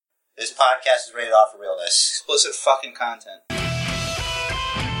This podcast is rated off for realness. Explicit fucking content.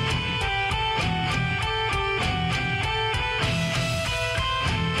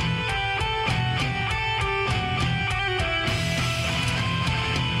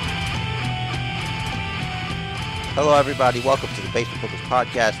 Hello, everybody. Welcome to the Basement Bookers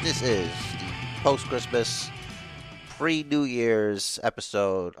Podcast. This is the post-Christmas, pre-New Year's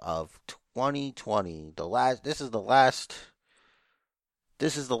episode of 2020. This is the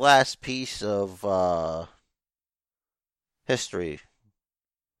last piece of history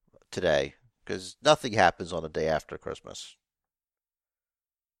today, because nothing happens on the day after Christmas.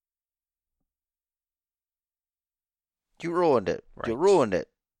 You ruined it. Right. You ruined it.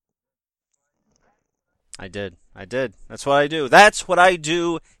 I did. That's what I do. That's what I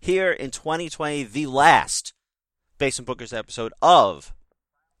do here in 2020, the last Basement Bookers episode of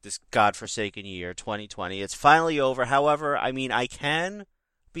this godforsaken year, 2020. It's finally over. However, I can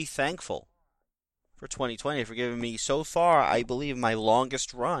be thankful for 2020 for giving me, so far, I believe, my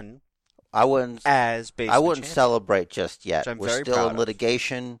longest run as Basement champion, celebrate just yet. We're still in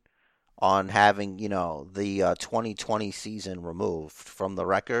litigation on having, the 2020 season removed from the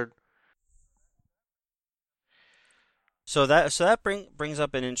record. So that brings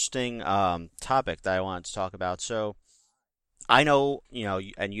up an interesting topic that I wanted to talk about. So I know,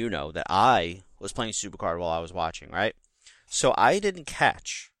 and you know that I was playing Supercard while I was watching, right? So I didn't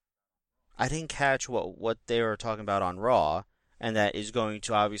catch what they were talking about on Raw, and that is going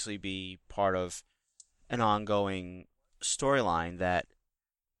to obviously be part of an ongoing storyline, that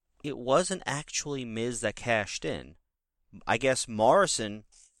it wasn't actually Miz that cashed in. I guess Morrison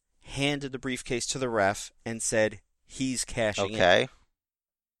handed the briefcase to the ref and said, he's cashing in. Okay.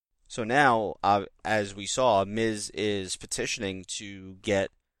 So now, as we saw, Miz is petitioning to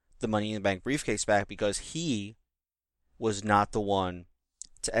get the Money in the Bank briefcase back because he was not the one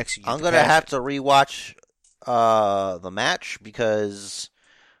to execute. I'm going to have to rewatch the match because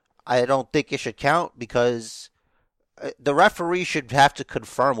I don't think it should count, because the referee should have to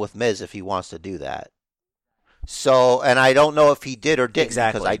confirm with Miz if he wants to do that. So, and I don't know if he did or didn't,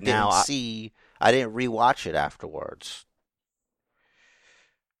 exactly, because I didn't rewatch it afterwards.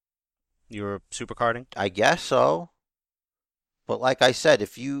 You were supercarding? I guess so. But like I said,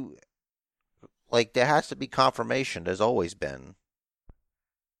 there has to be confirmation. There's always been.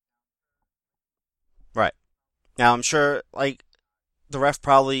 Right. Now, I'm sure, the ref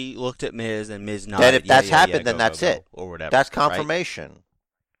probably looked at Miz and Miz nodded. Then if that's happened, then that's it. Or whatever. That's confirmation. Right?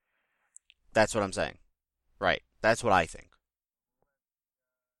 That's what I'm saying. Right. That's what I think.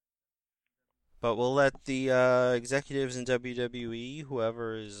 But we'll let the executives in WWE,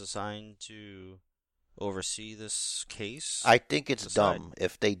 whoever is assigned to oversee this case, I think it's decide. Dumb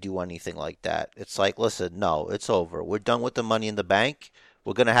if they do anything like that. It's like, listen, no, it's over. We're done with the Money in the Bank.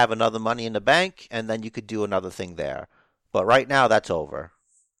 We're going to have another Money in the Bank, and then you could do another thing there. But right now, that's over.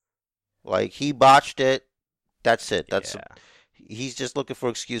 He botched it. That's it. He's just looking for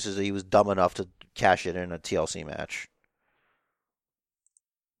excuses that he was dumb enough to cash it in a TLC match.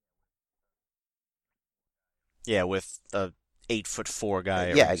 Yeah, with a 8'4"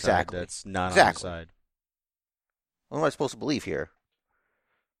 guy. Yeah, exactly. That's not on the side. What am I supposed to believe here?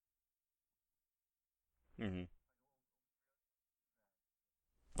 Mm-hmm.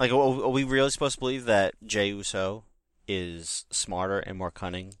 Are we really supposed to believe that Jey Uso is smarter and more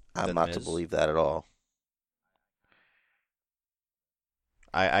cunning? I'm not Miz? to believe that at all.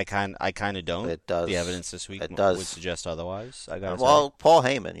 I kind of don't. It does. The evidence this week would suggest otherwise. Paul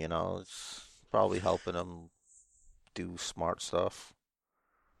Heyman, it's probably helping him do smart stuff.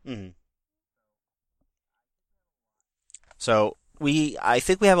 Mm-hmm. So I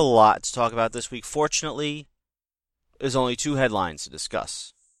think we have a lot to talk about this week. Fortunately, there's only 2 headlines to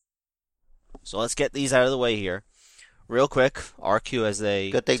discuss. So let's get these out of the way here. Real quick, RQ as they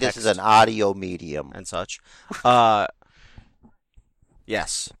good thing this is an audio medium and such.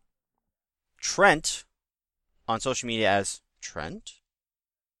 Yes. Trent, on social media as Trent,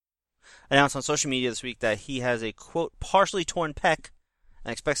 announced on social media this week that he has a, quote, partially torn pec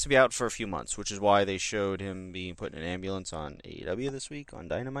and expects to be out for a few months, which is why they showed him being put in an ambulance on AEW this week on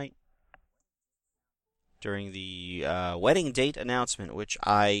Dynamite during the wedding date announcement, which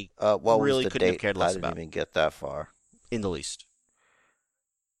I really couldn't have cared less about. I didn't even get that far. In the least.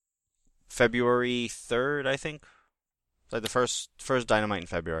 February 3rd, I think. It's the first Dynamite in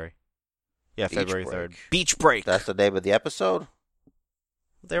February. Yeah, February 3rd. Beach Break. That's the name of the episode?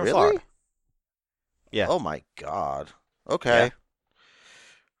 They were really? Florida. Yeah. Oh my God. Okay. Yeah.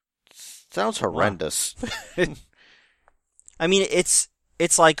 Sounds horrendous. It's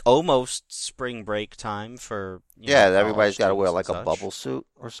it's like almost spring break time for, Yeah, college everybody's got to wear students and like a such. bubble suit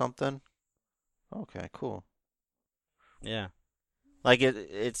or something. Okay, cool. Yeah. Like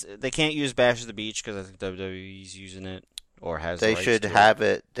it's they can't use Bash at the Beach because I think WWE's using it or has the They rights should to it. have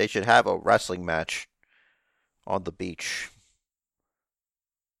it. They should have a wrestling match on the beach.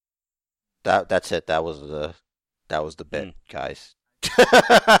 That's it. That was the bit, Mm, guys.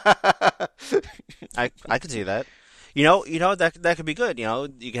 I could see that. That could be good.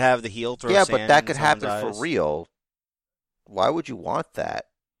 You could have the heel throw Yeah, but sand that in could someone's happen for eyes. real. Why would you want that?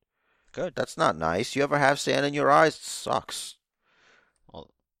 Good. That's not nice. You ever have sand in your eyes? It sucks. Well,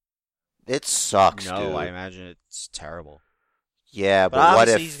 It sucks, no, I dude. imagine it's terrible. Yeah, But but what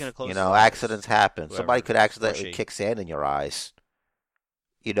obviously he's gonna if, close his eyes. accidents happen? Somebody Whoever could or accidentally she. kick sand in your eyes.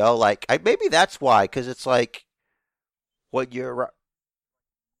 Maybe that's why, because it's like what you're.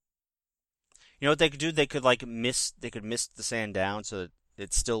 You know what they could do? They could like mist. They could mist the sand down so that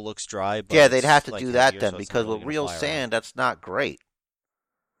it still looks dry, but Yeah, they'd have it's to like do that heavier, then, so it's not because really with gonna real fly around. sand, that's not great.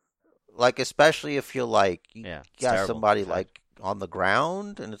 Like, especially if you're like, you Yeah, it's got terrible. somebody I've had. like on the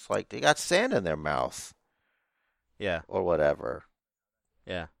ground and it's like they got sand in their mouth Yeah, or whatever.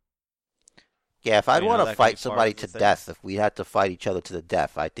 yeah. Yeah, if I'd Well, want to that could be fight part somebody of the to thing. death, if we had to fight each other to the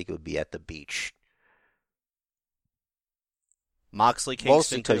death, I think it would be at the beach. Moxley Mostly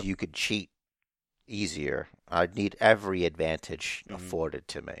Kingston because too. you could cheat easier. I'd need every advantage Hmm. afforded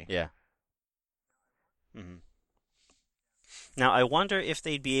to me. Yeah. Hmm. Now I wonder if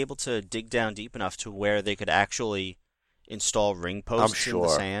they'd be able to dig down deep enough to where they could actually install ring I'm posts in the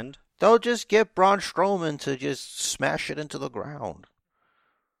sure. sand. They'll just get Braun Strowman to just smash it into the ground.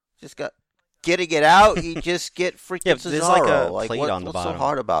 Just got getting it out. You just get Yeah, freaking but there's like Cesaro. a Like plate on the what's so bottom.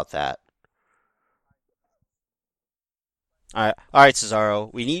 hard about that? All right,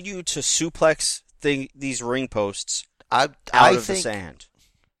 Cesaro. We need you to suplex these ring posts I out I of the think. sand.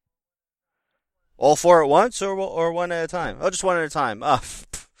 All four at once, or one at a time? Oh, just one at a time.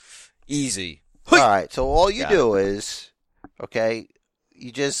 Easy. All Hui! right, so all you Got it. do is, okay,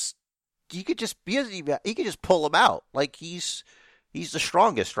 you just you could just he could just pull him out. Like he's the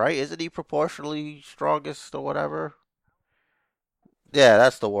strongest, right? Isn't he proportionally strongest or whatever? Yeah,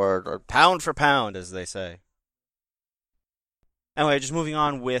 that's the word. Pound for pound, as they say. Anyway, just moving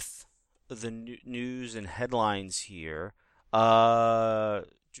on with the news and headlines here. Uh,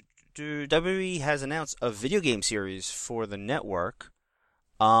 WWE has announced a video game series for the network.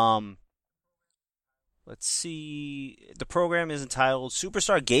 Um, let's see. The program is entitled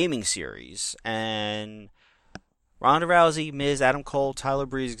Superstar Gaming Series, and Ronda Rousey, Miz, Adam Cole, Tyler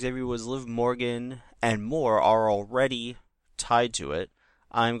Breeze, Xavier Woods, Liv Morgan, and more are already tied to it.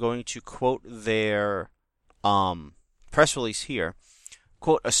 I'm going to quote their press release here.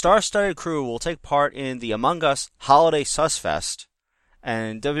 Quote, a star-studded crew will take part in the Among Us Holiday Susfest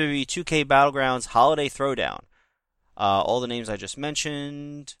and WWE 2K Battlegrounds Holiday Throwdown. All the names I just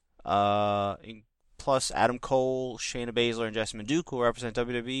mentioned, plus Adam Cole, Shayna Baszler, and Jessamine Duke will represent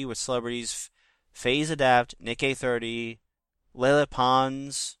WWE with celebrities FaZe Adapt, Nick A30, Lele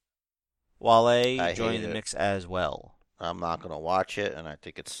Pons, Wale I joining hate the it. mix as well. I'm not gonna watch it, and I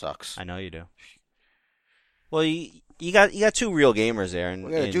think it sucks. I know you do. Well, you got two real gamers there We're in,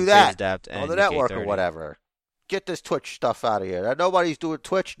 gonna do in FaZe that Adapt on and the Nick network or A30. whatever. Get this Twitch stuff out of here. Nobody's doing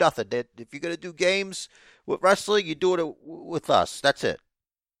Twitch. Nothing. If you're gonna do games with wrestling, you do it with us. That's it.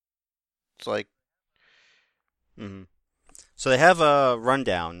 It's like Mm-hmm. So they have a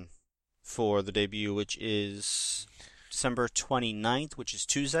rundown for the debut, which is December 29th, which is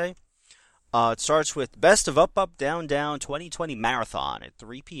Tuesday. It starts with Best of Up Up Down Down 2020 Marathon at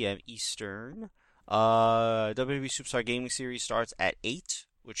 3 p.m. Eastern. WWE Superstar Gaming Series starts at 8,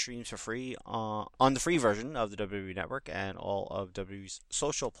 which streams for free on the free version of the WWE Network and all of WWE's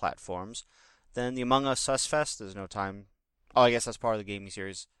social platforms. Then the Among Us Susfest, there's no time. Oh, I guess that's part of the gaming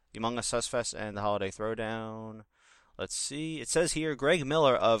series. The Among Us Susfest and the Holiday Throwdown. Let's see. It says here Greg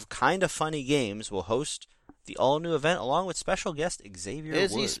Miller of Kinda Funny Games will host the all new event along with special guest Xavier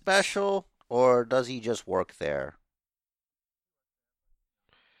is he Woods. special or does he just work there?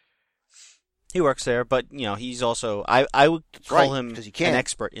 He works there, but he's also I would That's call right, him because you an can't.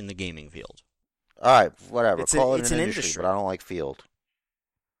 expert in the gaming field. All right, whatever. It's a, Call it it's an an industry, but I industry. don't like field.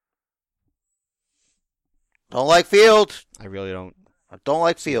 Don't like field. I really don't I don't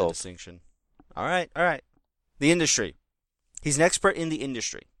like see the field. distinction. All right, all right. The industry. He's an expert in the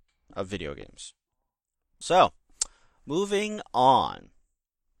industry of video games. So, moving on.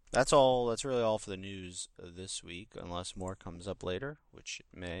 That's all. That's really all for the news this week, unless more comes up later, which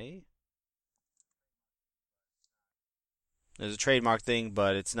it may. There's a trademark thing,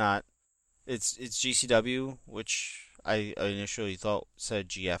 but it's not. It's GCW, which I initially thought said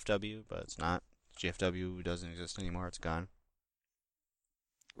GFW, but it's not. GFW doesn't exist anymore. It's gone.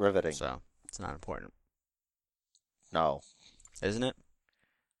 Riveting. So it's not important, No. isn't it?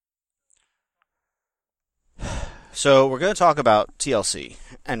 So we're going to talk about TLC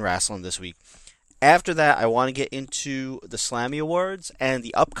and wrestling this week. After that, I want to get into the Slammy Awards and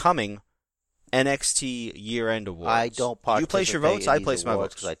the upcoming NXT year-end awards. I don't You place your votes. I place my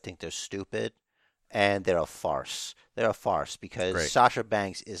votes because I think they're stupid and they're a farce. They're a farce because Great. Sasha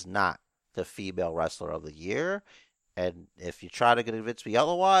Banks is not the female wrestler of the year, and if you try to convince me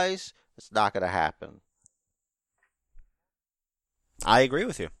otherwise, it's not going to happen. I agree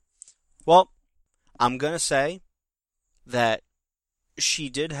with you. Well, I'm going to say that she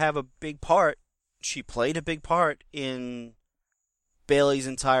did have a big part. She played a big part in Bayley's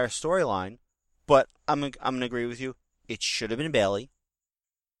entire storyline, but I'm going to agree with you. It should have been Bayley.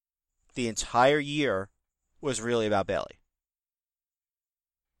 The entire year was really about Bayley.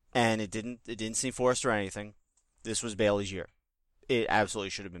 And it didn't seem forced or anything. This was Bayley's year. It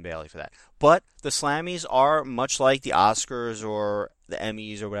absolutely should have been Bayley for that. But the Slammys are much like the Oscars or the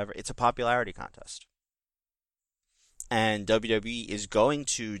Emmys or whatever. It's a popularity contest. And WWE is going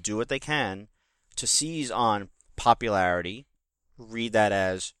to do what they can to seize on popularity. Read that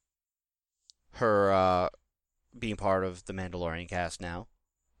as her being part of the Mandalorian cast now,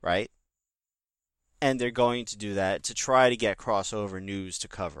 right? And they're going to do that to try to get crossover news to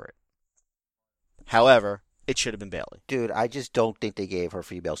cover it. However, it should have been Bayley. Dude, I just don't think they gave her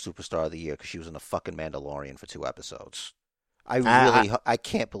Female Superstar of the Year because she was in the fucking Mandalorian for 2 episodes. I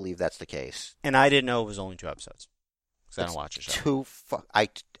can't believe that's the case. And I didn't know it was only 2 episodes. Because I don't watch the show.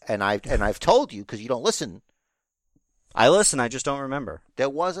 I've told you because you don't listen. I listen, I just don't remember. There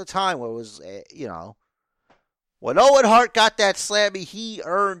was a time where it was, when Owen Hart got that Slammy, he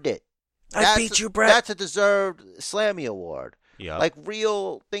earned it. I beat you, Brett. That's a deserved Slammy award. Yeah. Like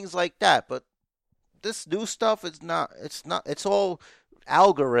real things like that. But this new stuff is not. It's all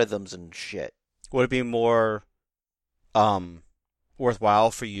algorithms and shit. Would it be more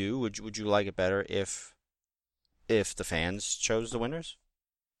worthwhile for you? Would you like it better if the fans chose the winners?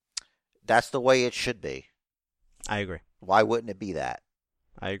 That's the way it should be. I agree. Why wouldn't it be that?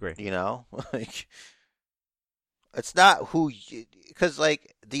 I agree. Like it's not because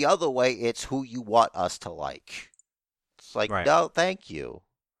like the other way, it's who you want us to like. It's like, right. No, thank you.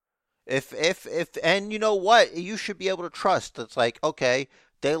 If and you know what, you should be able to trust. It's like, okay,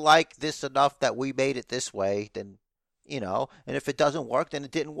 they like this enough that we made it this way, then and if it doesn't work, then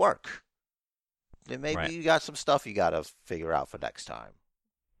it didn't work. Then maybe you got some stuff you got to figure out for next time.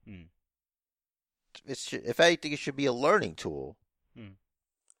 If anything, it should be a learning tool.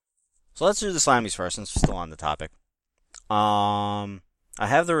 So let's do the Slammies first, since we're still on the topic. I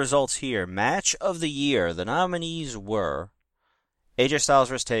have the results here. Match of the year. The nominees were AJ Styles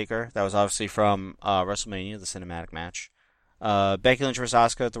vs. Taker. That was obviously from WrestleMania, the cinematic match. Becky Lynch vs.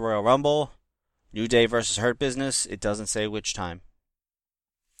 Asuka at the Royal Rumble. New Day vs. Hurt Business. It doesn't say which time.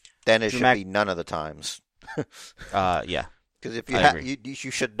 Then it should be none of the times. Yeah. Because if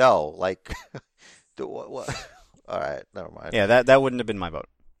you should know, like, what? All right, never mind. Yeah, that wouldn't have been my vote.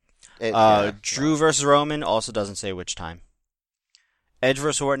 Drew versus Roman also doesn't say which time. Edge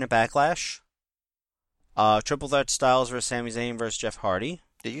versus Orton at Backlash. Triple Threat Styles versus Sami Zayn versus Jeff Hardy.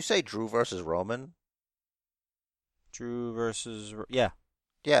 Did you say Drew versus Roman? Drew versus yeah.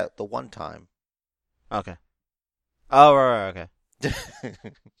 Yeah, the one time. Okay. Oh right, okay.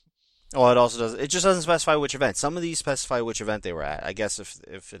 Well, it also does. It just doesn't specify which event. Some of these specify which event they were at. I guess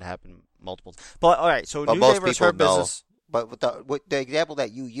if it happened multiple. But all right, so New Day versus Hurt Business. But with the example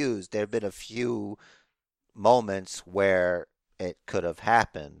that you used, there have been a few moments where it could have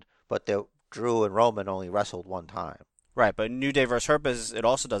happened, but Drew and Roman only wrestled one time. Right, but New Day versus Hurt Business, it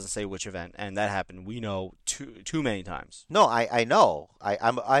also doesn't say which event, and that happened. We know too many times. No, I know. I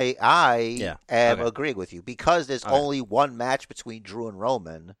am agreeing with you because there's only one match between Drew and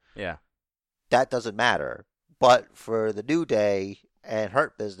Roman. Yeah, that doesn't matter. But for the New Day and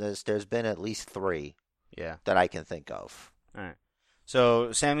Hurt Business, there's been at least 3. Yeah, that I can think of. All right.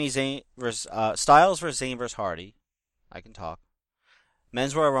 So Sami Zayn versus Styles versus Zayn versus Hardy. I can talk.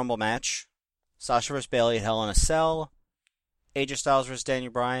 Men's Royal Rumble match. Sasha versus Bayley at Hell in a Cell. AJ Styles versus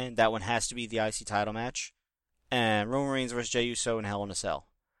Daniel Bryan. That one has to be the IC title match. And Roman Reigns versus Jey Uso in Hell in a Cell.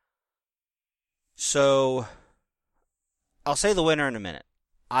 So I'll say the winner in a minute.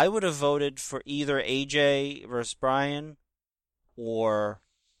 I would have voted for either AJ versus Bryan or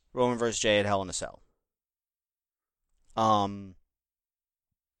Roman versus Jey at Hell in a Cell. I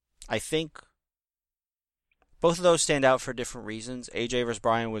think both of those stand out for different reasons. AJ vs.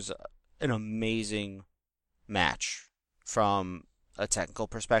 Bryan was an amazing match. from a technical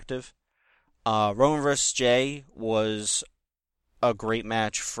perspective. Roman versus Jay was a great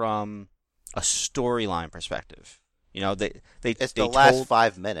match from a storyline perspective. You know, It's they the last told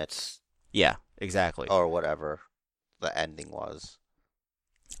 5 minutes yeah, exactly. or whatever the ending was.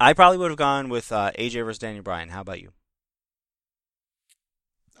 I probably would have gone with AJ versus Daniel Bryan. How about you?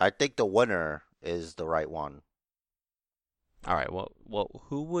 I think the winner is the right one. All right. Well,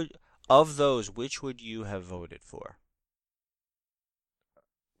 who would of those? Which would you have voted for?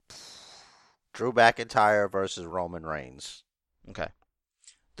 Drew McIntyre versus Roman Reigns. Okay.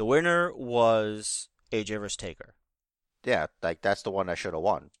 The winner was AJ versus Taker. Yeah, like that's the one that should have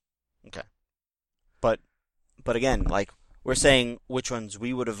won. Okay. But but again, like we're saying which ones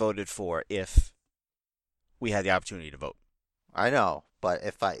we would have voted for if we had the opportunity to vote. I know, but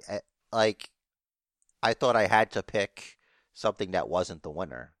if like, I thought I had to pick something that wasn't the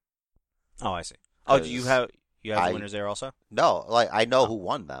winner. Oh, I see. Oh, do Because you have the winners there also? no, like I know Oh, who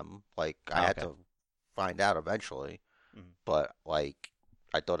won them. Like I oh had okay. to find out eventually, Mhm. but like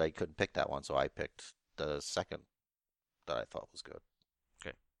I thought I couldn't pick that one, so I picked the second that I thought was good.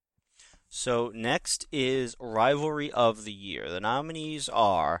 Okay. So next is Rivalry of the Year. The nominees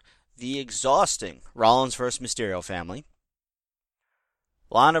are the exhausting Rollins versus Mysterio family,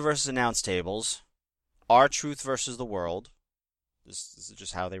 Lana versus Announce Tables, R-Truth versus the World. This is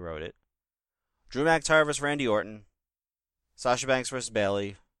just how they wrote it. Drew McIntyre versus Randy Orton, Sasha Banks versus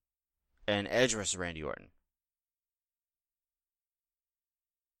Bayley, and Edge versus Randy Orton.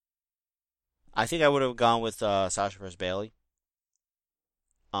 I think I would have gone with Sasha versus Bayley.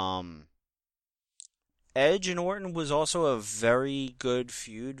 Um, Edge and Orton was also a very good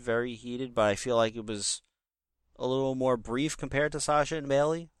feud, very heated, but I feel like it was a little more brief compared to Sasha and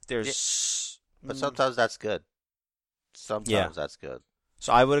Bayley. Yeah, There's, but sometimes that's good. yeah. Sometimes that's good.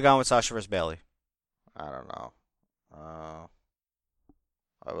 So I would have gone with Sasha versus Bayley. I don't know. Uh,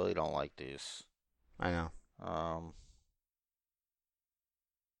 I really don't like these. I know. Um,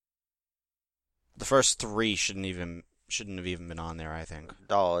 The first three shouldn't have even been on there. I think.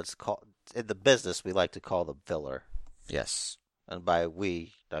 no, it's called in the business we like to call them filler, Yes, and by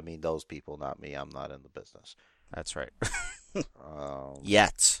we I mean those people, not me. I'm not in the business. that's right. Um,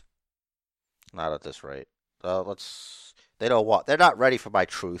 Yet. Not at this rate. Let's. They don't want. They're not ready for my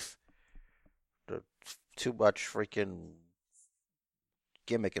truth. They're too much freaking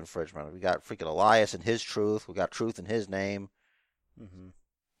gimmick infringement. We got freaking Elias and his truth. We got truth in his name. Mm-hmm.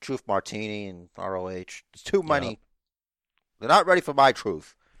 Truth Martini and ROH. There's too Yep. many. They're not ready for my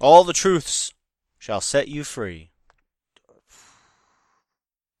truth. All the truths shall set you free.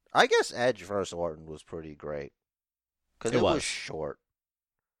 I guess Edge versus Orton was pretty great because It it was was. short,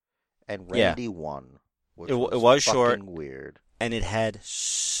 and Yeah. Randy won, which It was was short, fucking weird. and it had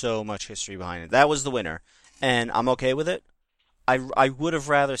so much history behind it. That was the winner, and I'm okay with it. I would have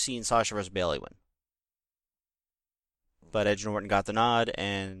rather seen Sasha versus Bayley win, but Edge and Orton got the nod,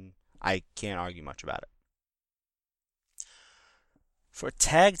 and I can't argue much about it. For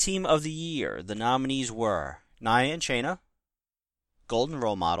Tag Team of the Year, the nominees were Nia and Shayna, Golden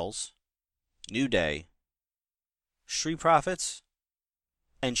Role Models, New Day, Street Profits,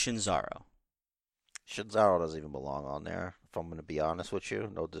 and Shinzaro. Shinzaro doesn't even belong on there. If I'm going to be honest with you,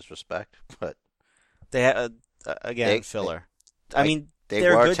 no disrespect, but They had again they filler. I like mean, they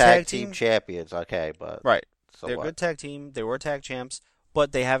they're a were good tag tag team team, champions, okay, but right? so They're a what? good tag team. They were tag champs,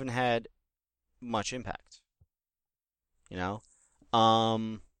 but they haven't had much impact. You know,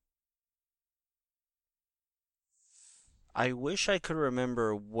 um, I wish I could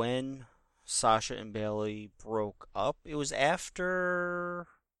remember when Sasha and Bailey broke up. It was after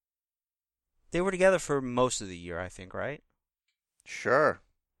they were together for most of the year, I think, right? Sure.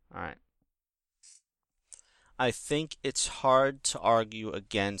 All right. I think it's hard to argue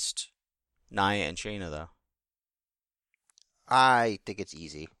against Nia and Shayna, though. I think it's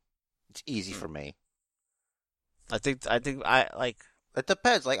easy. It's easy Hmm. for me. I think I like It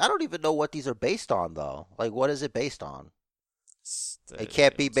depends. Like I don't even know what these are based on though. Like what is it based on? It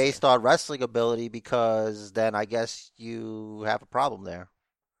can't be let's see. based on wrestling ability because then I guess you have a problem there.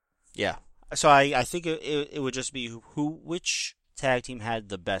 Yeah. So I think it would just be which tag team had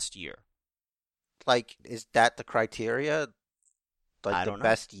the best year. Like is that the criteria? Like I the don't know.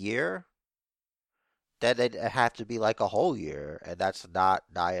 best year? Then it'd have to be like a whole year, and that's not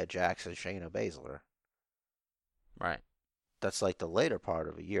Nia Jackson, Shayna Baszler. Right. That's like the later part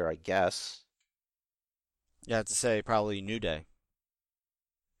of a year, I guess. You have to say probably New Day.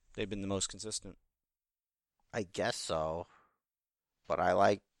 They've been the most consistent. I guess so. But I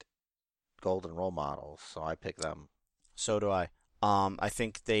like golden role models, so I pick them. So do I. I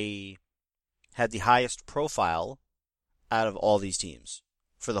think they had the highest profile out of all these teams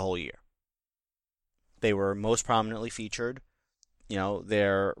for the whole year. They were most prominently featured.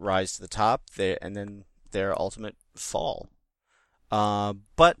 Their rise to the top, and then their ultimate fall.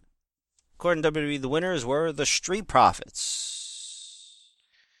 But according to WWE, the winners were the Street Profits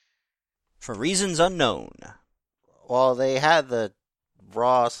for reasons unknown. Well, they had the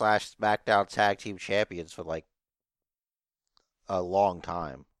Raw/SmackDown Tag Team Champions for like a long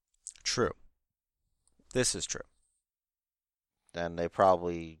time. True. This is true. And they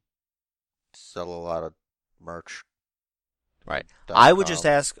probably sell a lot of merch. Right. I would just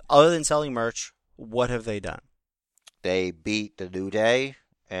ask, other than selling merch, what have they done? They beat the New Day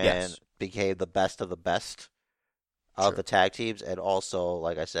and became the best of the best of the tag teams, and also,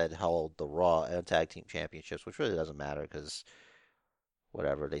 like I said, held the Raw and Tag Team Championships, which really doesn't matter because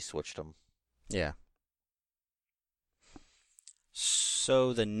whatever, they switched them. Yeah.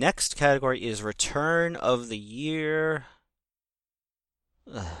 So the next category is Return of the Year.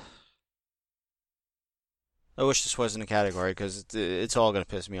 Ugh. I wish this wasn't a category because it's all going to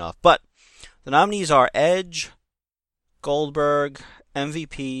piss me off. But the nominees are Edge, Goldberg,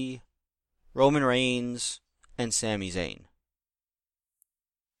 MVP, Roman Reigns, and Sami Zayn.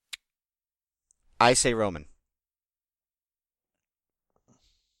 I say Roman.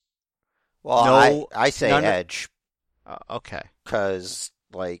 Well, No, I say Edge. Okay. Because,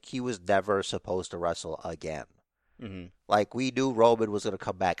 like, he was never supposed to wrestle again. Mm-hmm. Like, we knew Roman was going to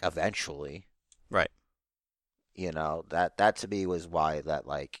come back eventually. Right. That to me was why that,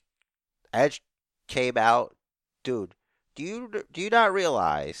 like, Edge came out. Dude, do you not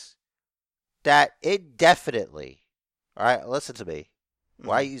realize that indefinitely, all right, listen to me.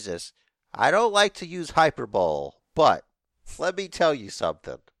 Why I use this? I don't like to use hyperbole, but let me tell you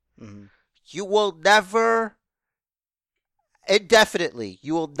something. Mm-hmm. You will never, indefinitely,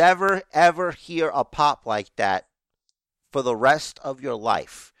 you will never, ever hear a pop like that for the rest of your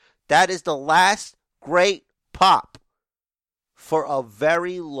life. That is the last great pop for a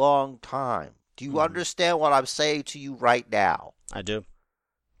very long time. Do you understand what I'm saying to you right now? I do.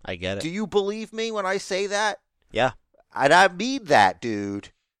 I get it. Do you believe me when I say that? Yeah. And I mean that, dude.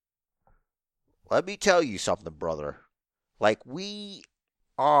 Let me tell you something, brother. Like, we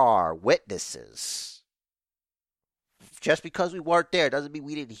are witnesses. Just because we weren't there doesn't mean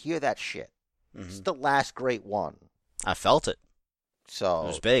we didn't hear that shit. Mm-hmm. It's the last great one. I felt it. So it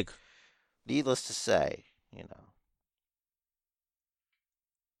was big. Needless to say,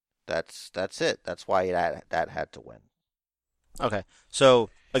 that's it. That's why that had to win. Okay. So,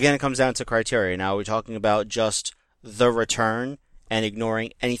 again, it comes down to criteria. Now, are we talking about just the return and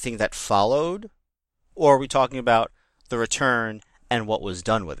ignoring anything that followed? Or are we talking about the return and what was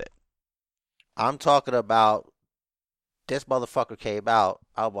done with it? I'm talking about this motherfucker came out.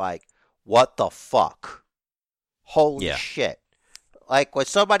 I'm like, what the fuck? Holy shit. Like, when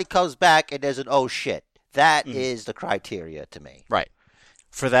somebody comes back and there's an oh shit, that is the criteria to me. Right.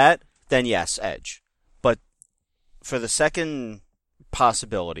 For that, then yes, Edge. But for the second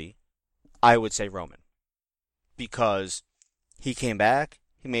possibility, I would say Roman. Because he came back,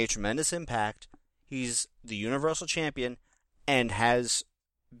 he made a tremendous impact, he's the Universal Champion, and has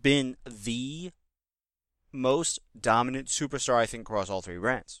been the most dominant superstar, I think, across all three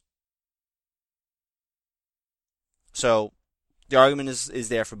brands. So, the argument is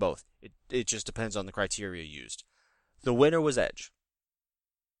there for both. It just depends on the criteria used. The winner was Edge.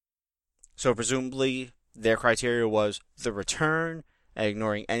 So presumably their criteria was the return and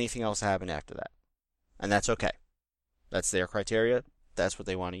ignoring anything else that happened after that. And that's okay. That's their criteria. That's what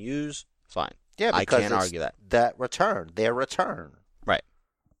they want to use. Fine. Yeah, because I can't argue that. Their return. Right.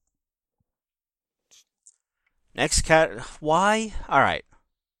 Next why? All right.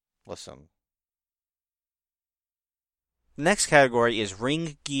 Listen. The next category is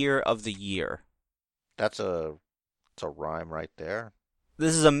Ring Gear of the Year. It's a rhyme right there.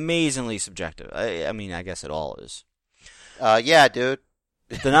 This is amazingly subjective. I mean, I guess it all is. Yeah, dude.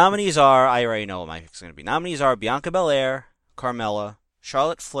 The nominees are, I already know what my pick's going to be. Nominees are Bianca Belair, Carmella,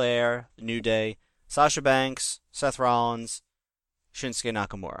 Charlotte Flair, New Day, Sasha Banks, Seth Rollins, Shinsuke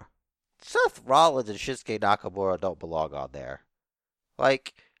Nakamura. Seth Rollins and Shinsuke Nakamura don't belong on there.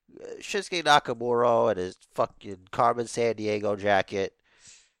 Like, Shinsuke Nakamura and his fucking Carmen Sandiego jacket.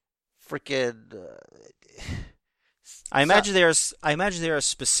 Freaking... I imagine there are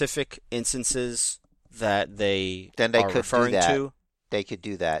specific instances that they are referring to. They could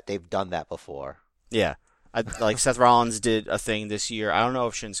do that. They've done that before. Yeah. Like Seth Rollins did a thing this year. I don't know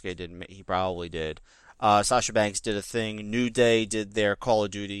if Shinsuke did. He probably did. Sasha Banks did a thing. New Day did their Call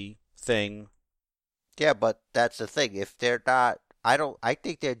of Duty thing. Yeah, but that's the thing. If they're not, I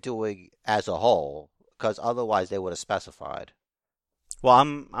think they're doing as a whole, because otherwise they would have specified. Well,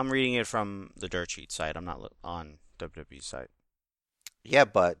 I'm reading it from the Dirt Sheet site. I'm not on WWE's site Yeah,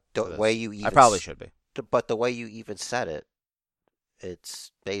 but the for way this. you even I probably should be. but the way you even said it,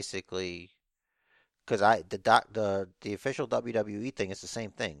 it's basically because the official WWE thing is the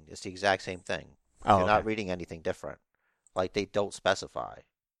same thing. It's the exact same thing. Oh, You're okay. not reading anything different. Like they don't specify.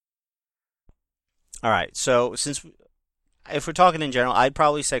 All right. So if we're talking in general, I'd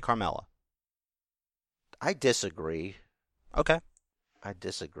probably say Carmella. I disagree. Okay. I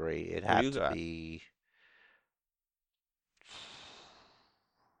disagree. It'd Who do have you to got? be.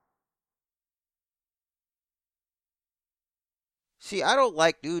 See, I don't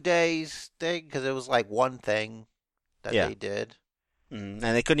like New Day's thing because it was like one thing that Yeah. they did. And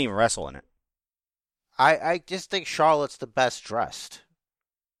they couldn't even wrestle in it. I just think Charlotte's the best dressed.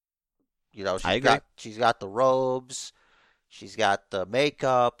 You know, I agree. she's got the robes, she's got the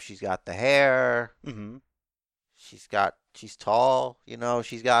makeup, she's got the hair, Mm-hmm. she's tall, you know,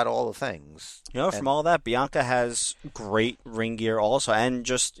 she's got all the things. You know, from And all that, Bianca has great ring gear also, and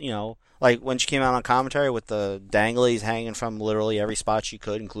just like when she came out on commentary with the danglies hanging from literally every spot she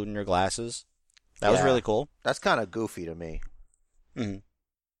could, including her glasses. That was yeah, really cool. that's kind of goofy to me. Mm-hmm.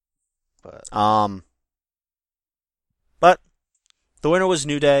 But But the winner was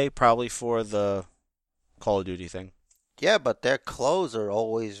New Day, probably for the Call of Duty thing. yeah, but their clothes are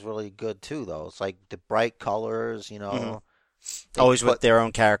always really good too, though. It's like the bright colors, you know. Mm-hmm. They Always put with their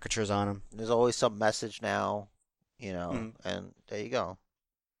own caricatures on them. There's always some message now, you know, Mm-hmm. and there you go.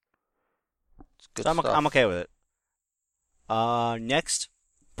 It's good So stuff. I'm okay with it. Next,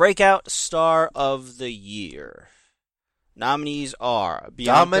 Breakout Star of the Year. Nominees are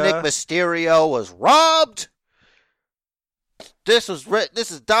Bianca. Dominic Mysterio was robbed. This is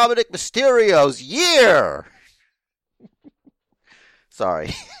Dominic Mysterio's year.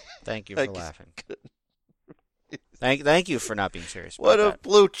 Sorry. Thank you for laughing. Thank you for not being serious. What a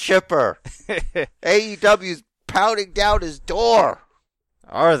blue chipper. AEW's pounding down his door.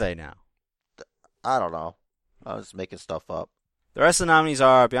 Are they now? I don't know. I was making stuff up. The rest of the nominees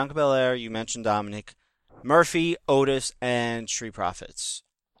are Bianca Belair, you mentioned Dominic, Murphy, Otis, and Street Profits.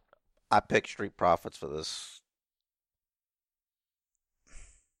 I picked Street Profits for this.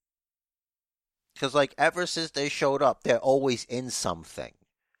 Because, like, ever since they showed up, they're always in something.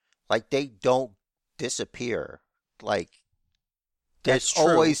 Like, they don't disappear. Like, there's That's true.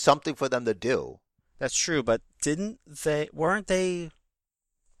 always something for them to do. That's true, but didn't they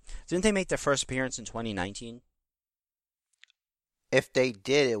make their first appearance in 2019? If they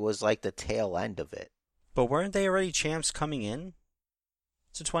did, it was like the tail end of it. But weren't they already champs coming in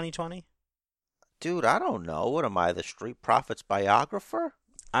to 2020? Dude, I don't know. What am I, the Street Profits biographer?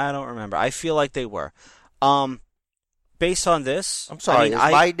 I don't remember. I feel like they were. Based on this, I'm sorry, I mean,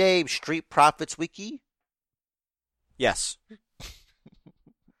 is my name Street Profits Wiki? Yes.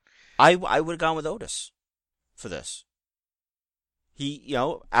 I would have gone with Otis for this. He,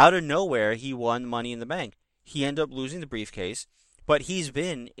 out of nowhere, he won Money in the Bank. He ended up losing the briefcase, but he's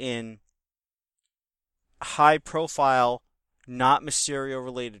been in high-profile, not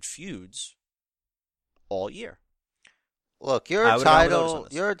Mysterio-related feuds all year. Look, you're I would've gone with Otis on entitled.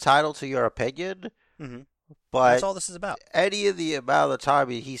 this. You're entitled to your opinion, Mm-hmm. but That's all this is about. any of the amount of time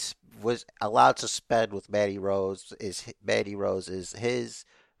he was allowed to spend with Mandy Rose is his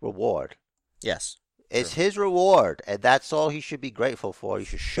reward. Yes. It's his reward, and that's all he should be grateful for. He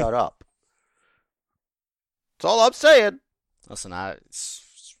should shut up. That's all I'm saying. Listen,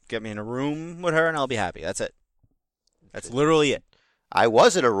 get me in a room with her and I'll be happy. That's it. That's literally it. I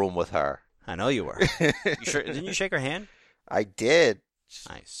was in a room with her. I know you were. Didn't you shake her hand? I did.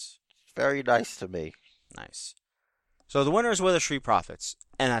 Nice. Very nice to me. Nice. So the winners were the Street Profits,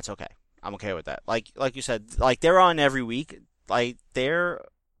 and that's okay. I'm okay with that. Like you said, like they're on every week. Like they're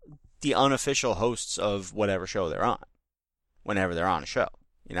the unofficial hosts of whatever show they're on, whenever they're on a show.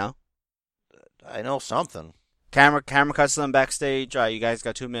 You know, I know something. camera cuts them backstage. All right, you guys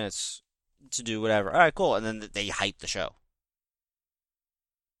got 2 minutes to do whatever. All right, cool. And then they hype the show.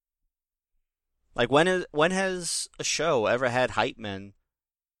 Like when has a show ever had hype men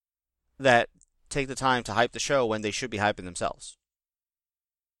that take the time to hype the show when they should be hyping themselves?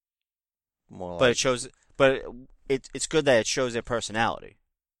 More But like it shows. But it's good that it shows their personality.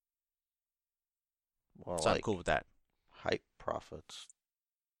 more So I'm like cool with that. hype profits.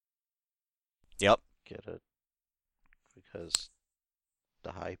 Yep. Get it? Because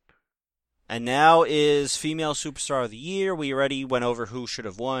the hype. And now is Female Superstar of the Year. We already went over who should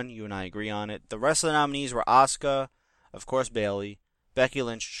have won. You and I agree on it. The rest of the nominees were Asuka, of course Bayley, Becky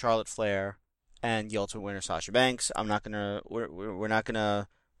Lynch, Charlotte Flair, and the ultimate winner Sasha Banks. We're not gonna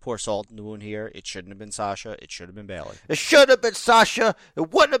pour salt in the wound here. It shouldn't have been Sasha. It should have been Bailey. It should have been Sasha.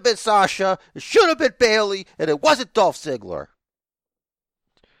 It wouldn't have been Sasha. It should have been Bailey, and it wasn't Dolph Ziggler.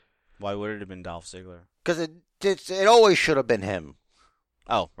 Why would it have been Dolph Ziggler? Because it always should have been him.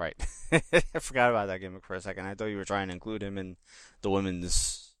 Oh, right. I forgot about that gimmick for a second. I thought you were trying to include him in the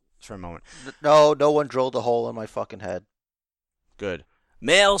women's for a moment. No one drilled a hole in my fucking head. Good.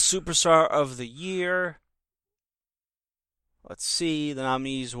 Male Superstar of the Year. Let's see. The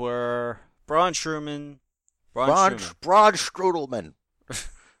nominees were Braun Strowman. Braun Strudelman.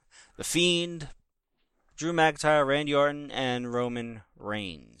 The Fiend. Drew McIntyre, Randy Orton, and Roman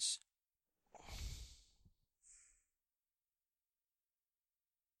Reigns.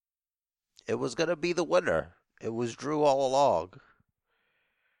 It was going to be the winner. It was Drew all along.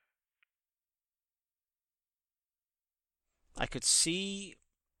 I could see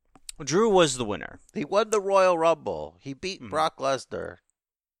Drew was the winner. He won the Royal Rumble. He beat Brock Lesnar.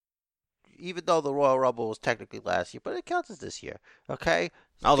 Even though the Royal Rumble was technically last year, but it counts as this year. Okay?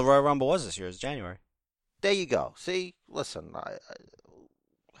 Oh, the Royal Rumble was this year. It's January. There you go. See? Listen,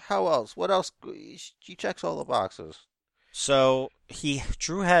 how else? What else? He checks all the boxes. So,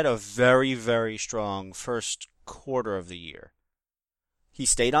 Drew had a very, very strong first quarter of the year. He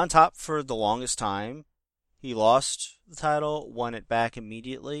stayed on top for the longest time. He lost the title, won it back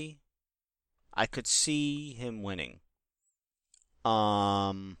immediately. I could see him winning.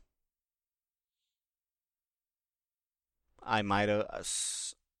 I might have.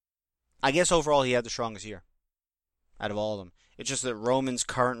 I guess overall he had the strongest year out of all of them. It's just that Roman's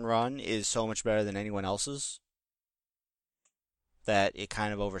current run is so much better than anyone else's that it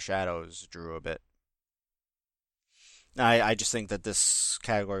kind of overshadows Drew a bit. I just think that this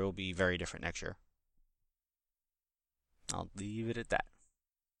category will be very different next year. I'll leave it at that.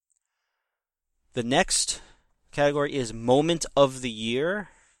 The next category is Moment of the Year.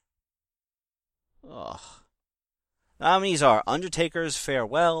 Ugh. Nominees are Undertaker's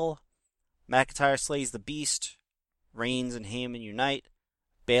Farewell, McIntyre slays the Beast, Reigns and Heyman unite,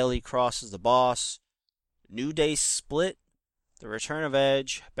 Bayley crosses the Boss, New Day split, The Return of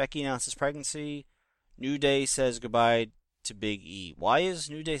Edge, Becky announces pregnancy, New Day says goodbye to Big E. Why is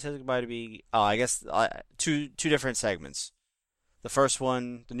New Day says goodbye to Big E? Oh, I guess two different segments. The first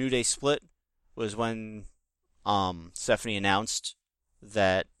one, the New Day split, was when Stephanie announced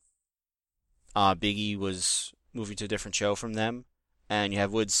that Big E was moving to a different show from them, and you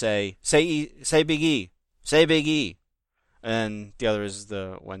have Woods say Big E, say Big E, and the other is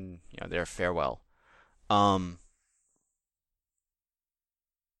when their farewell. I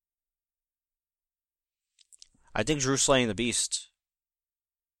think Drew slaying the Beast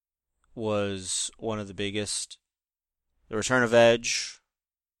was one of the biggest. The Return of Edge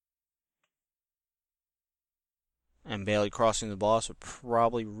and Bayley crossing the Boss would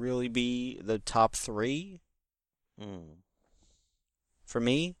probably really be the top three for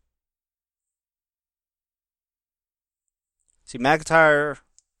me. See, McIntyre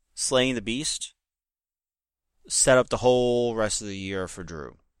slaying the Beast set up the whole rest of the year for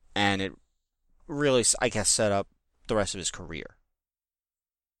Drew, and it really, I guess, set up the rest of his career.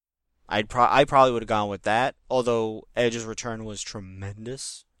 I probably would have gone with that, although Edge's return was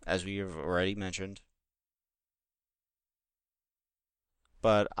tremendous, as we have already mentioned.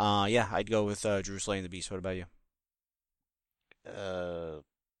 But, yeah, I'd go with Drew slaying the Beast. What about you?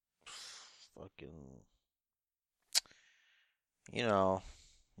 Fucking, you know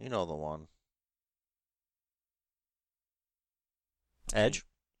the one. Edge?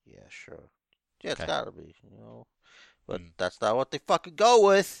 Yeah, sure. Yeah, it's Okay. gotta be, But that's not what they fucking go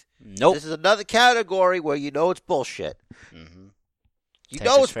with. Nope. This is another category where it's bullshit. Mm-hmm. You Take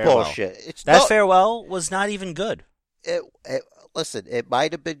know his it's farewell. bullshit. That farewell was not even good. Listen, it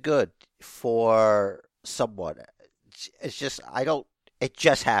might have been good for someone. It's just it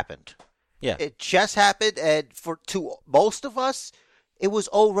just happened. Yeah. It just happened, and to most of us, it was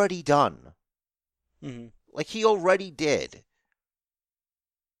already done. Mm-hmm. Like, he already did.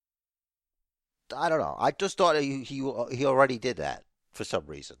 I don't know. I just thought he already did that for some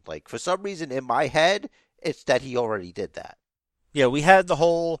reason. Like, for some reason in my head, it's that he already did that. Yeah, we had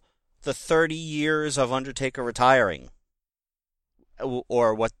the 30 years of Undertaker retiring.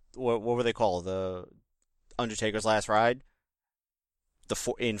 Or what were they called? The Undertaker's Last Ride?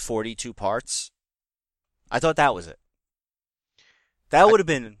 In 42 parts. I thought that was it. That would have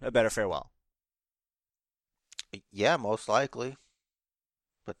been a better farewell. Yeah, most likely.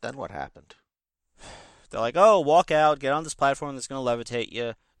 But then what happened? They're like, "Oh, walk out, get on this platform that's going to levitate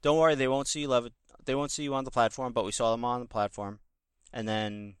you. Don't worry, they won't see you They won't see you on the platform, but we saw them on the platform." And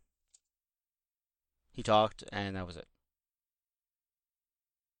then he talked, and that was it.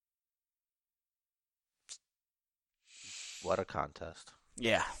 What a contest.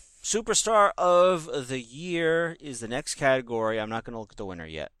 Yeah. Superstar of the Year is the next category. I'm not going to look at the winner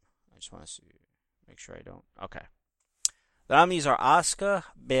yet. I just want to see, make sure I don't. Okay. The nominees are Asuka,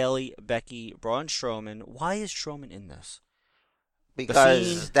 Bailey, Becky, Braun Strowman. Why is Strowman in this?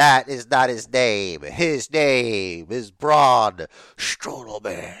 Because that is not his name. His name is Braun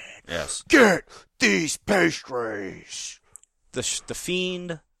Strowman. Yes. Get these pastries. The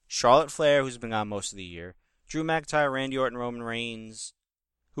Fiend, Charlotte Flair, who's been gone most of the year, Drew McIntyre, Randy Orton, Roman Reigns,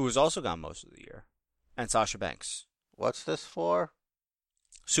 who was also gone most of the year, and Sasha Banks. What's this for?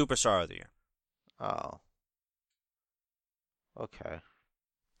 Superstar of the Year. Oh. Okay.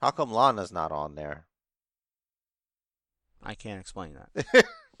 How come Lana's not on there? I can't explain that.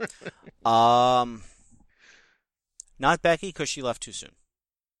 Not Becky because she left too soon.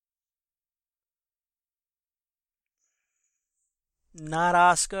 Not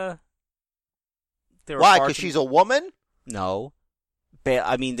Asuka. Why? Because she's a woman? No.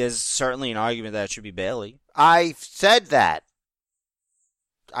 I mean, there's certainly an argument that it should be Bailey. I've said that.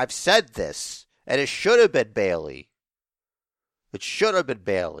 I've said this. And it should have been Bailey. It should have been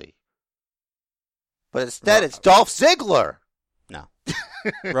Bailey. But instead, it's Dolph Ziggler. No.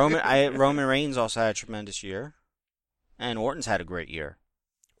 Roman Reigns also had a tremendous year. And Orton's had a great year.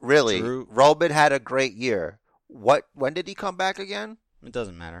 Really? Roman had a great year. When did he come back again? It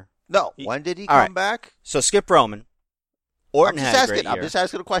doesn't matter. No. When did he come back? So skip Roman. Orton had a great year. I'm just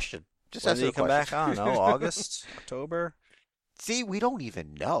asking a question. When did he come back? I don't know. August? October? See, we don't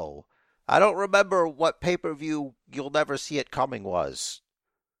even know. I don't remember what pay-per-view You'll Never See It Coming was.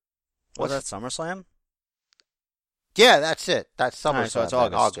 Was that SummerSlam? Yeah, that's it. That's SummerSlam. Right, so it's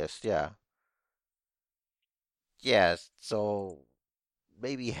August. August, yeah. Yeah, so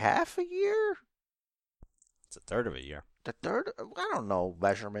maybe half a year? It's a third of a year. The third? I don't know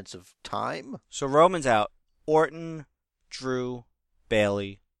measurements of time. So Roman's out. Orton, Drew,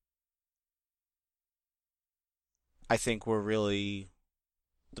 Bailey. I think were really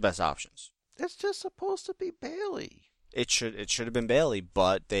the best options. It's just supposed to be Bailey. It should have been Bailey,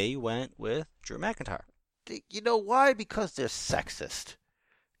 but they went with Drew McIntyre. You know why? Because they're sexist.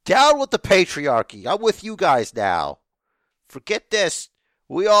 Down with the patriarchy. I'm with you guys now. Forget this.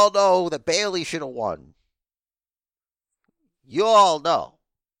 We all know that Bailey should have won. You all know.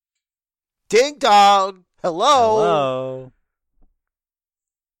 Ding dong. Hello. Hello.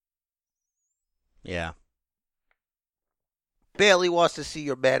 Yeah. Bailey wants to see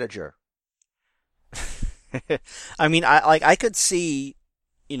your manager. I mean, I could see,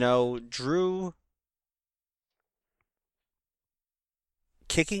 Drew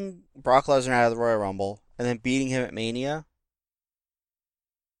kicking Brock Lesnar out of the Royal Rumble and then beating him at Mania.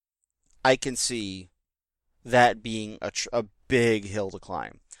 I can see that being a big hill to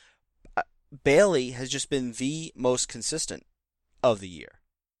climb. Bailey has just been the most consistent of the year.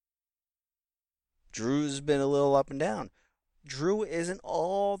 Drew's been a little up and down. Drew isn't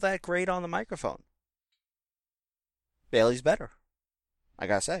all that great on the microphone. Bailey's better. I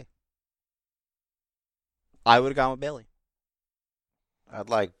gotta say. I would have gone with Bailey. I'd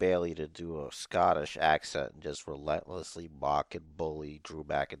like Bailey to do a Scottish accent and just relentlessly mock and bully Drew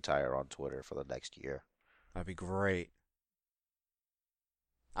McIntyre on Twitter for the next year. That'd be great.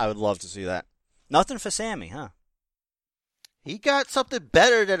 I would love to see that. Nothing for Sammy, huh? He got something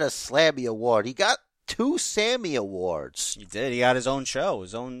better than a Slammy Award. He got 2 Sammy Awards. He did. He got his own show,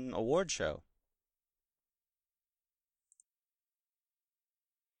 his own award show.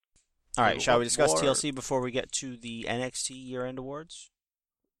 All right, shall we discuss TLC before we get to the NXT year-end awards?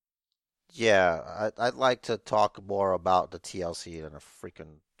 Yeah, I'd like to talk more about the TLC and a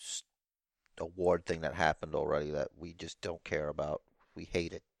freaking award thing that happened already that we just don't care about. We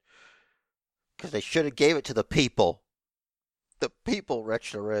hate it. Because they should have gave it to the people. The people,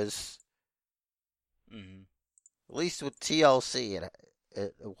 Rich, there is. Mm-hmm. At least with TLC,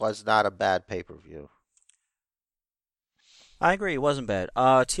 it was not a bad pay-per-view. I agree, it wasn't bad.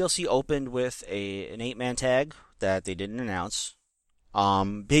 TLC opened with an 8-man tag that they didn't announce.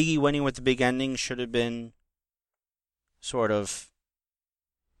 Biggie winning with the big ending should have been sort of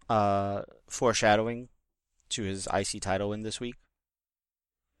foreshadowing to his IC title win this week,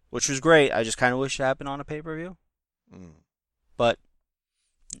 which was great. I just kind of wish it happened on a pay-per-view. But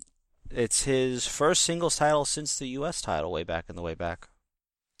it's his first singles title since the U.S. title way back in the way back.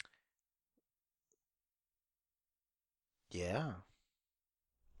 Yeah.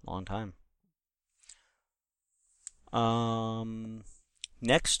 Long time.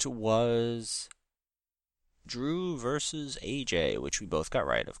 Next was Drew versus AJ, which we both got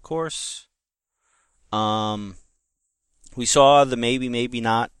right, of course. We saw the maybe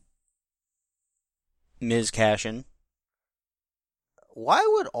not Miz cash in. Why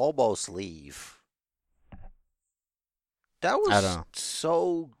would Almost leave? That I don't was know.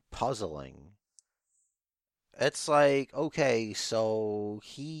 so puzzling. It's like, okay, so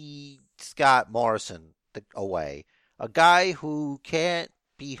he's got Morrison away, a guy who can't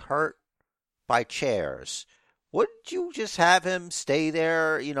be hurt by chairs. Wouldn't you just have him stay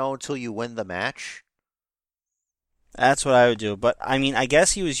there, until you win the match? That's what I would do. But I mean, I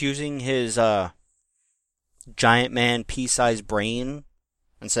guess he was using his giant man pea-sized brain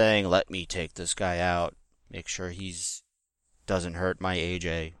and saying, "Let me take this guy out. Make sure he's doesn't hurt my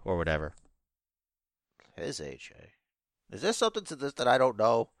AJ or whatever." His AJ. Is there something to this that I don't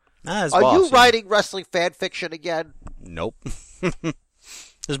know? Nah, his Are you boss. writing wrestling fan fiction again? Nope.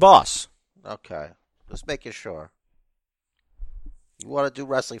 His boss. Okay, just making sure. You want to do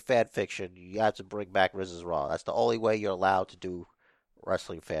wrestling fan fiction, you have to bring back Riz's Raw. That's the only way you're allowed to do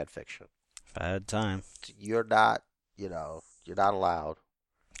wrestling fan fiction. Bad time. You're not, you're not allowed.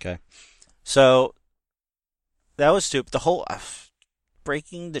 Okay. So that was stupid. The whole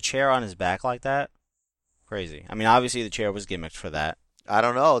breaking the chair on his back like that, crazy. I mean, obviously the chair was gimmicked for that. I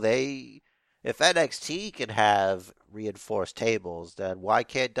don't know. If NXT can have reinforced tables, then why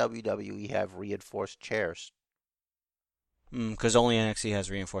can't WWE have reinforced chairs Because only NXT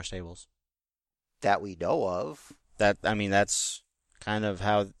has reinforced tables. that we know of? That's kind of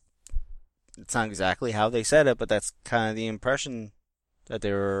how. It's not exactly how they said it, but that's kind of the impression that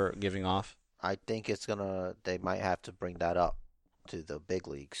they were giving off. I think they might have to bring that up to the big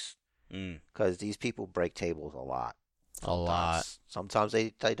leagues because these people break tables a lot. A lot. Sometimes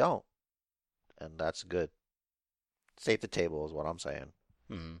they don't, and that's good. Save the table is what I'm saying.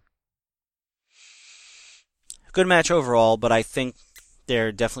 Good match overall, but I think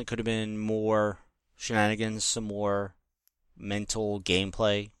there definitely could have been more shenanigans, some more mental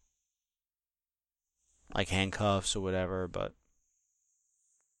gameplay, like handcuffs or whatever, but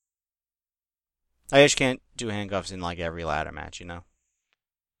I just can't do handcuffs in like every ladder match,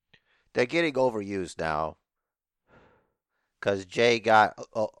 They're getting overused now because Jay got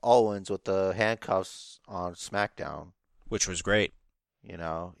Owens with the handcuffs on SmackDown. Which was great.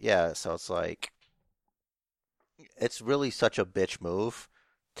 Yeah. So it's like it's really such a bitch move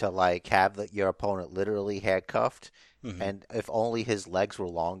to like have your opponent literally handcuffed, and if only his legs were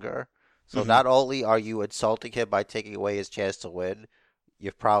longer. So not only are you insulting him by taking away his chance to win,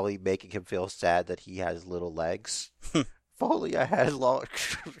 you're probably making him feel sad that he has little legs. If only I had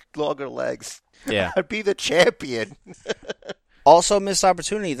longer legs, Yeah. I'd be the champion. Also, missed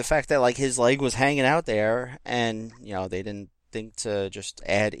opportunity, the fact that like his leg was hanging out there, and they didn't think to just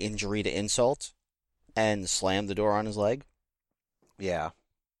add injury to insult and slam the door on his leg. Yeah.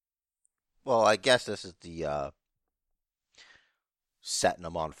 Well, I guess this is the setting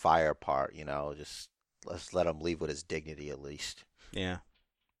him on fire part. Just let's let him leave with his dignity at least. Yeah.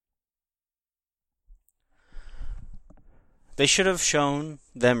 They should have shown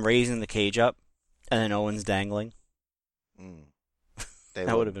them raising the cage up and then Owens dangling. They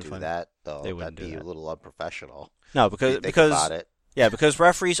That would have wouldn't been do fun. that though. They wouldn't That'd be do that. a little unprofessional. No, If you think because about it. yeah, because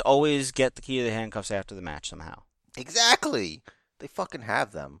referees always get the key to the handcuffs after the match somehow. Exactly. They fucking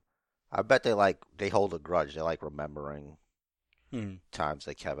have them. I bet they hold a grudge. They like remembering times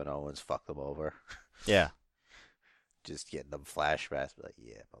that Kevin Owens fucked them over. Yeah. Just getting them flashbacks. Like,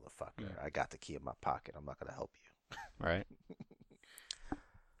 yeah, motherfucker, I got the key in my pocket. I'm not gonna help you. Right.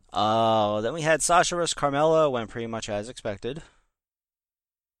 Then we had Sasha vs. Carmella, went pretty much as expected.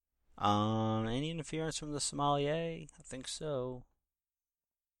 Any interference from the sommelier? I think so.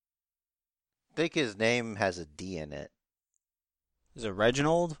 I think his name has a D in it. Is it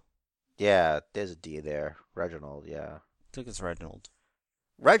Reginald? Yeah, there's a D there. Reginald, yeah. I think it's Reginald.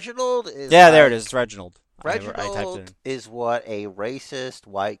 Reginald is Yeah, there it is. It's Reginald. I typed it Reginald in. is what a racist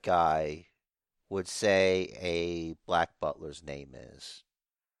white guy would say a black butler's name is.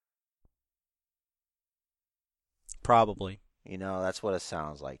 Probably. That's what it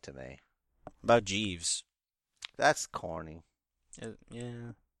sounds like to me. About Jeeves. That's corny.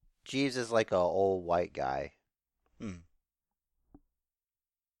 Yeah. Jeeves is like a old white guy.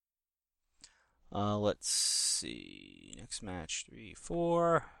 Let's see. Next match, 3,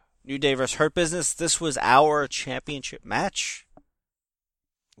 4. New Day vs. Hurt Business. This was our championship match.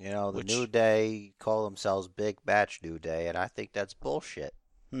 The New Day call themselves Big Match New Day, and I think that's bullshit.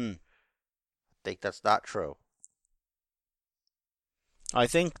 I think that's not true. I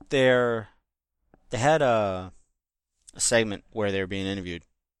think they had a segment where they were being interviewed,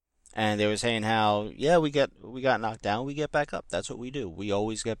 and they were saying how we got knocked down, we get back up. That's what we do. We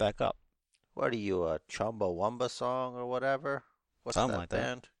always get back up. What are you, a Chumbawamba song or whatever? What's Something that like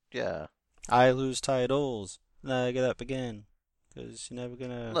band? Yeah. I lose titles, then I get up again. because you're never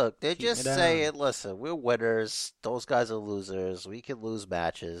gonna Look, they're keep me just down. saying, listen, we're winners. Those guys are losers. We can lose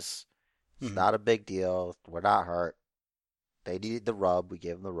matches. It's Hmm. not a big deal. We're not hurt. They needed the rub. We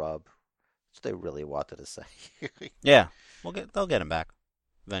gave them the rub. That's what they really wanted to say. Yeah, they'll get him back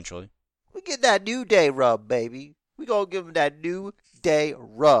eventually. We get that New Day rub, baby. We gonna give them that New Day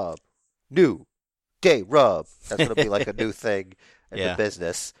rub. New Day rub. That's gonna be like a new thing in the Yeah.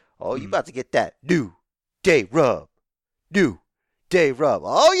 business. Oh, you Hmm. about to get that New Day rub. New Day rub.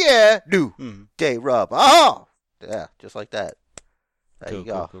 Oh yeah, New Hmm. Day rub. Oh, yeah, just like that. There you Cool,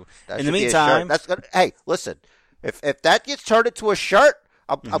 cool, go. cool. That In the should be a shirt. meantime, That's gonna. Hey, listen. If that gets turned into a shirt,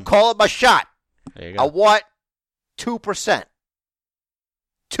 I'm mhm, calling my shot. there you I go. want 2%.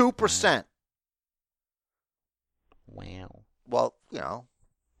 Wow. 2%. Wow. Well, you know,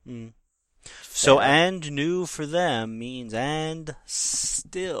 Mm. So, fair. and new for them means and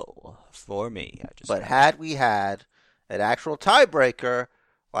still for me. I just But got it. had we had an actual tiebreaker,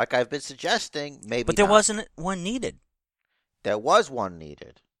 like I've been suggesting, maybe But there not. wasn't one needed. There was one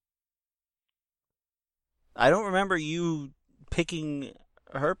needed. I don't remember you picking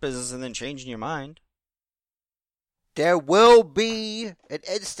her business and then changing your mind. There will be an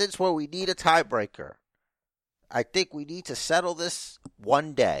instance where we need a tiebreaker. I think we need to settle this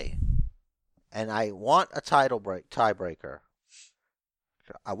one day. And I want a tiebreaker.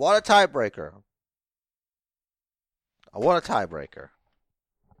 I want a tiebreaker. I want a tiebreaker.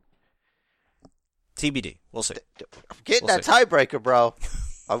 TBD. We'll see. I'm getting We'll that see. tiebreaker, bro.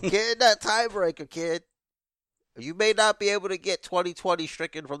 I'm getting that tiebreaker, kid. You may not be able to get 2020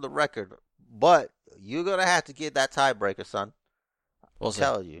 stricken from the record, but you're going to have to get that tiebreaker, son. We'll I'm see.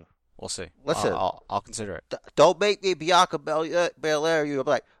 telling you. We'll see. Listen, I'll consider don't make me Bianca Belair. You're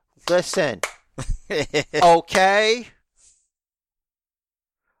like, listen, it. okay,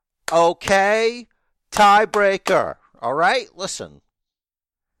 tiebreaker. All right, listen.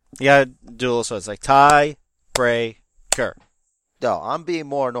 You gotta do a little so it's like tie breaker. No, I'm being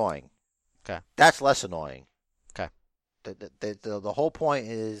more annoying. Okay. That's less annoying. Okay. The whole point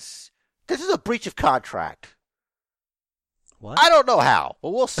is this is a breach of contract. What? I don't know how,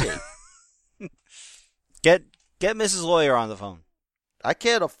 but we'll see. Get Mrs. Lawyer on the phone. I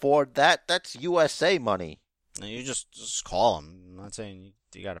can't afford that. That's USA money. No, you just call him. I'm not saying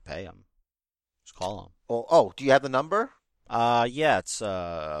you gotta pay him. Just call him. Oh, do you have the number? Yeah, it's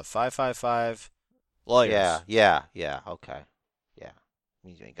 555 lawyers. Yeah. Okay. Yeah.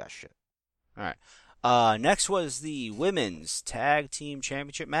 Means you ain't got shit. All right. Next was the women's tag team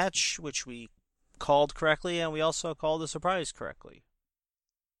championship match, which we called correctly, and we also called the surprise correctly.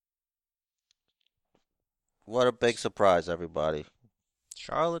 What a big surprise, everybody.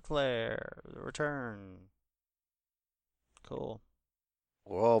 Charlotte Flair, the return. Cool.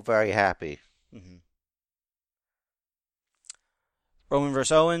 We're all very happy. Mm-hmm. Roman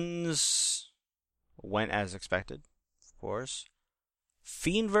vs. Owens went as expected, of course.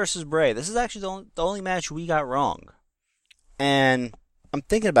 Fiend versus Bray. This is actually the only match we got wrong. And I'm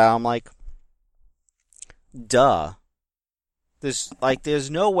thinking about it, I'm like, duh. There's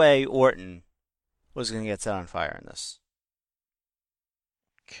no way Orton was going to get set on fire in this.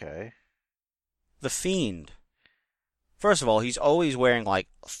 Okay. The Fiend. First of all, he's always wearing like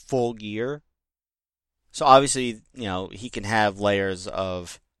full gear. So obviously, he can have layers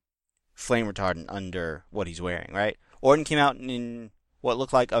of flame retardant under what he's wearing, right? Orton came out in what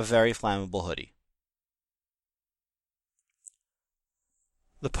looked like a very flammable hoodie.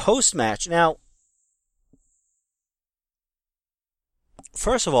 The post-match, now,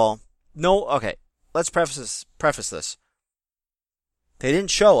 first of all, okay, let's preface this. They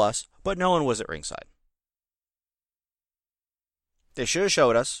didn't show us, but no one was at ringside. They should have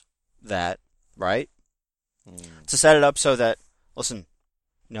showed us that, right? To set it up so that, listen,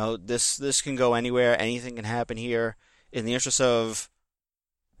 this can go anywhere, anything can happen here. In the interest of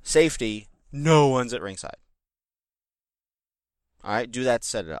safety, no one's at ringside. All right, do that to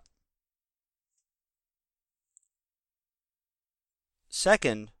set it up.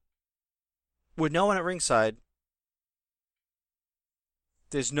 Second, with no one at ringside,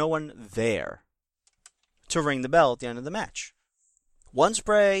 there's no one there to ring the bell at the end of the match. Once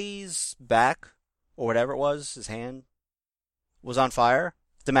Bray's back, or whatever it was, his hand, was on fire,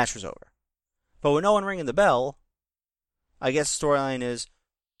 the match was over. But with no one ringing the bell, I guess the storyline is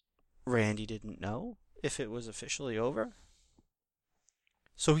Randy didn't know if it was officially over.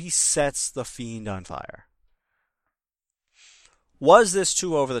 So he sets the Fiend on fire. Was this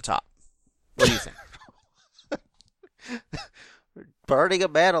too over the top? What do you think? Burning a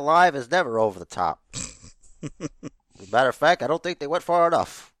man alive is never over the top. As a matter of fact, I don't think they went far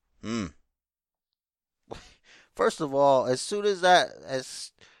enough. First of all, as soon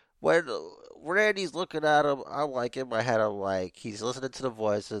as when Randy's looking at him, I'm like in my head, I'm like, he's listening to the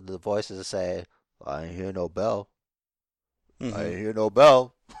voice, and the voice is saying, "I ain't hear no bell. I Mm-hmm. ain't hear no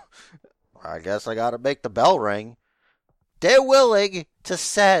bell. I guess I got to make the bell ring." They're willing to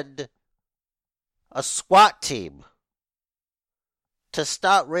send a SWAT team to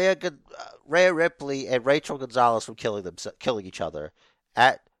stop Rhea Ripley and Rachel Gonzalez from killing each other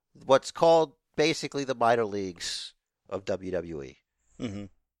at what's called basically the minor leagues of WWE. Mm-hmm.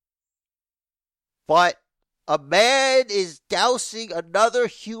 But a man is dousing another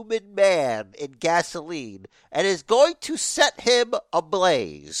human man in gasoline and is going to set him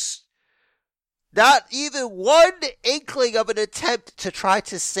ablaze. Not even one inkling of an attempt to try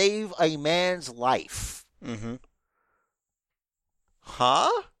to save a man's life. Mm-hmm.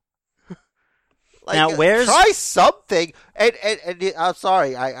 Huh? Like, Now, try something. And I'm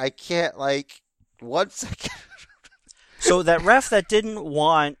sorry, I can't, like, 1 second. So that ref that didn't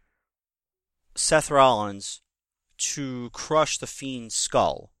want Seth Rollins to crush the Fiend's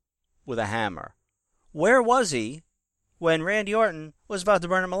skull with a hammer, where was he when Randy Orton was about to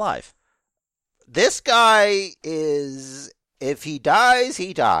burn him alive? This guy is, if he dies,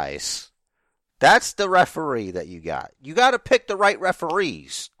 he dies. That's the referee that you got. You got to pick the right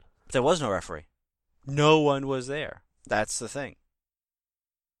referees. There was no referee. No one was there. That's the thing.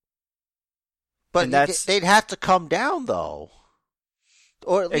 But they'd have to come down, though.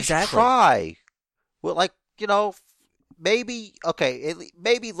 Or at least try. Well, like, maybe, okay,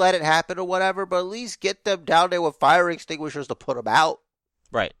 maybe let it happen or whatever, but at least get them down there with fire extinguishers to put them out.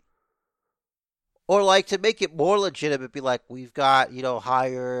 Right. Or, like, to make it more legitimate, be like, we've got,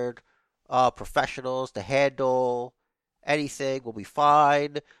 hired professionals to handle anything. We'll be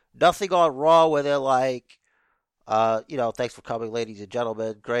fine. Nothing on Raw where they're like, thanks for coming, ladies and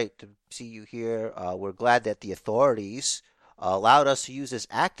gentlemen. Great to see you here. We're glad that the authorities allowed us to use this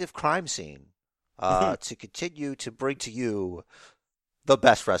active crime scene to continue to bring to you the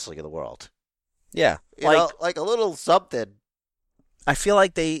best wrestling in the world. Yeah. Like a little something. I feel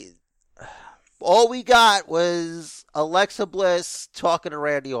like they... All we got was Alexa Bliss talking to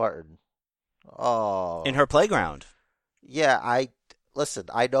Randy Orton. Oh. In her playground. Yeah, listen,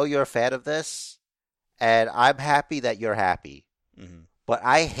 I know you're a fan of this, and I'm happy that you're happy. Mm-hmm. But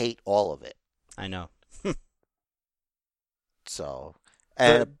I hate all of it. I know. So,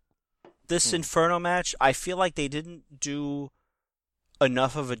 and this Inferno match, I feel like they didn't do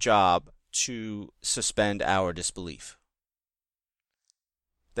enough of a job to suspend our disbelief.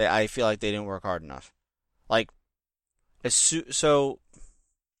 I feel like they didn't work hard enough. Like, as soon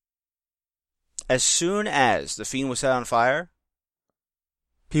as the Fiend was set on fire,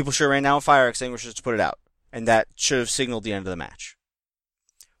 people should have ran down fire extinguishers to put it out. And that should have signaled the end of the match.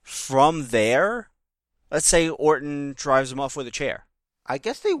 From there, let's say Orton drives him off with a chair. I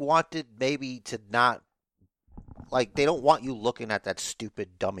guess they wanted maybe to not, like, they don't want you looking at that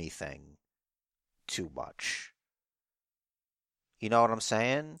stupid dummy thing too much. You know what I'm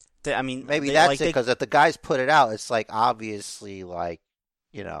saying? Maybe that's it, because if the guys put it out, it's like, obviously, like,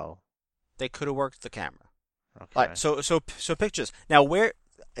 They could have worked the camera. Okay. Like, so pictures. Now, where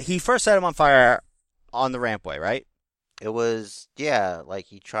he first set him on fire on the rampway, right? It was, yeah, like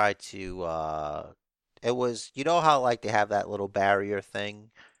he tried to, it was, how, like, they have that little barrier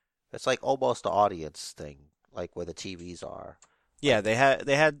thing? It's like almost the audience thing, like where the TVs are. Yeah, they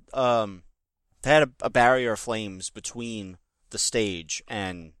had a barrier of flames between the stage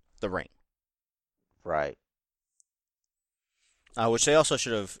and the ring. Right. Which they also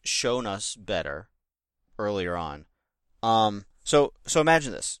should have shown us better earlier on. So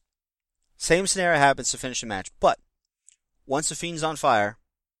imagine this. Same scenario happens to finish the match, but once the Fiend's on fire,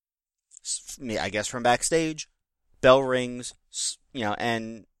 I guess from backstage, bell rings,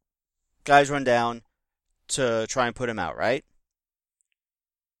 and guys run down to try and put him out, right?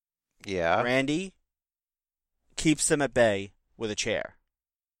 Yeah. Randy keeps them at bay with a chair.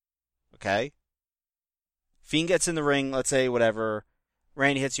 Okay? Fiend gets in the ring, let's say, whatever.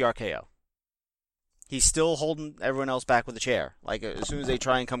 Randy hits the RKO. He's still holding everyone else back with a chair. Like, as soon as they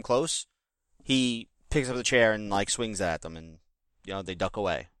try and come close, he picks up the chair and, like, swings at them, and, they duck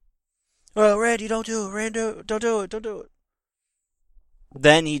away. Oh, Randy, don't do it. Randy, don't do it.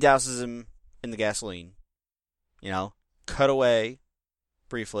 Then he douses him in the gasoline. Cut away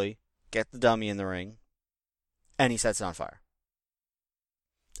briefly, get the dummy in the ring, and he sets it on fire.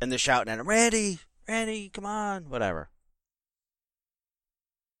 And they're shouting at him, Randy, come on, whatever.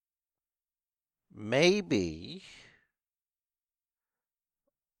 Maybe.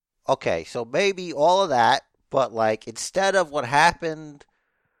 Okay, so maybe all of that, but, like, instead of, like,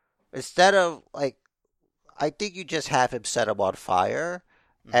 I think you just have him set him on fire,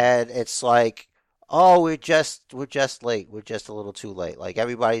 Mm-hmm. and it's like, oh, we're just late. We're just a little too late. Like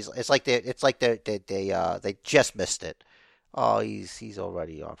everybody's, they just missed it. Oh, he's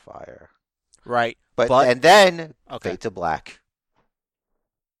already on fire. Right. But But and then okay. fade to black.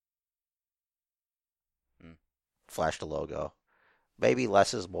 Mm. Flash the logo. Maybe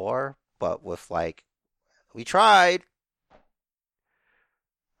less is more, but with like we tried.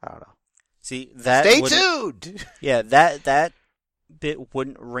 I don't know. See, that Stay wouldn't. tuned. Yeah, that bit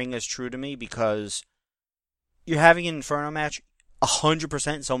wouldn't ring as true to me because you're having an Inferno match.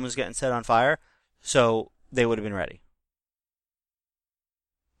 100% someone's getting set on fire, so they would have been ready.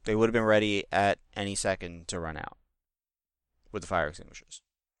 They would have been ready at any second to run out with the fire extinguishers.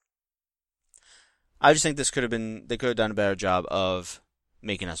 I just think they could have done a better job of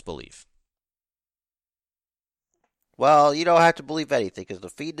making us believe. Well, you don't have to believe anything because the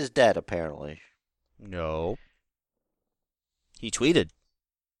Fiend is dead, apparently. No. He tweeted.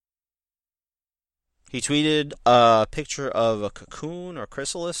 He tweeted a picture of a cocoon or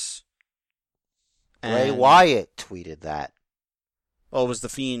chrysalis. Bray Wyatt tweeted that. Well, it was the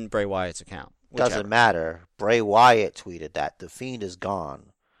Fiend Bray Wyatt's account. Doesn't matter. Bray Wyatt tweeted that. The Fiend is gone.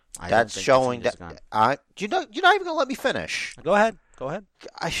 That's showing that. You're not even gonna let me finish. Go ahead. Go ahead.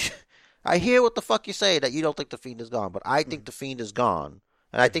 I hear what the fuck you say that you don't think the Fiend is gone, but I think the Fiend is gone,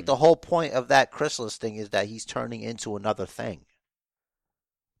 and I think the whole point of that chrysalis thing is that he's turning into another thing.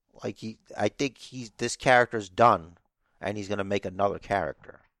 Like I think this character's done, and he's gonna make another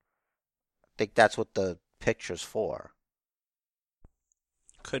character. I think that's what the picture's for.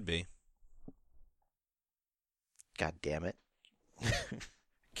 Could be. God damn it.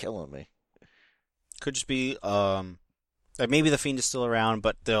 Killing me. Could just be, like maybe the Fiend is still around,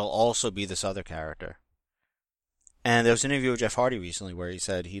 but there'll also be this other character. And there was an interview with Jeff Hardy recently where he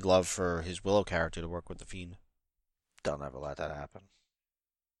said he'd love for his Willow character to work with the Fiend. Don't ever let that happen.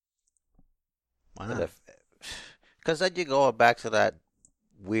 Why not? Because then you're going back to that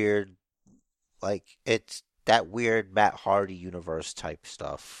weird, like, it's that weird Matt Hardy universe type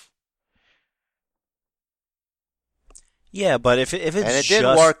stuff. Yeah, but if it's and it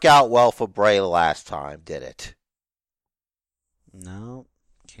didn't work out well for Bray last time, did it? No.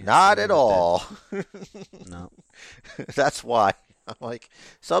 Not at all. No. That's why. I'm like,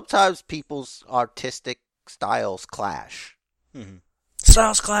 sometimes people's artistic styles clash. Mm-hmm.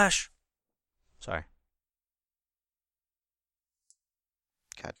 Styles clash. Sorry.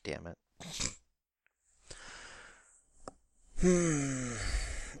 God damn it.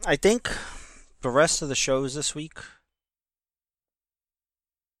 I think the rest of the shows this week,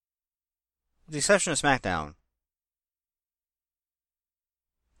 with the exception of SmackDown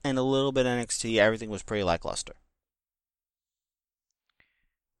and a little bit of NXT, everything was pretty lackluster.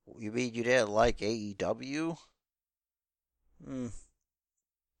 You mean you didn't like AEW? It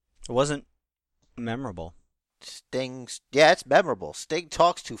wasn't memorable. Yeah, it's memorable. Sting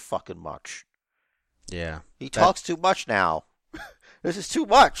talks too fucking much. Yeah. He talks too much now. This is too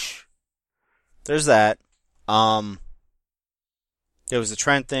much. There's that. There was the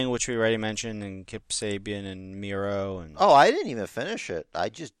Trent thing, which we already mentioned, and Kip Sabian and Miro. And oh, I didn't even finish it. I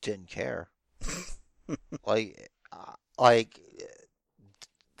just didn't care. like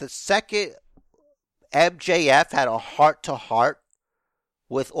the second MJF had a heart-to-heart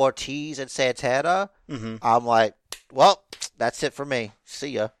with Ortiz and Santana, I'm like, well, that's it for me. See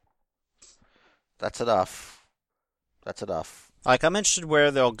ya. That's enough. That's enough. Like, I'm interested where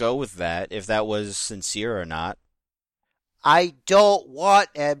they'll go with that, if that was sincere or not. I don't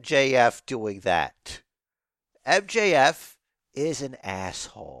want MJF doing that. MJF is an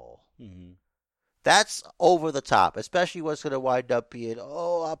asshole. Mm-hmm. That's over the top, especially what's going to wind up being,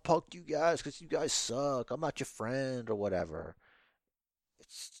 oh, I punked you guys because you guys suck. I'm not your friend or whatever.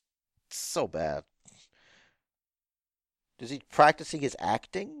 It's so bad. Is he practicing his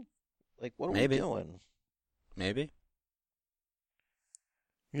acting? Like, what are we doing? Maybe.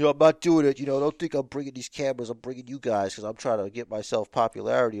 You know, I'm not doing it. You know, don't think I'm bringing these cameras. I'm bringing you guys because I'm trying to get myself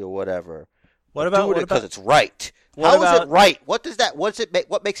popularity or whatever. I'm doing it because it's right. How is it right? What does that?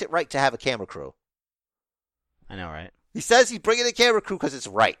 What makes it right to have a camera crew? I know, right? He says he's bringing a camera crew because it's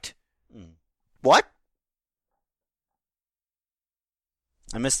right. Mm. What?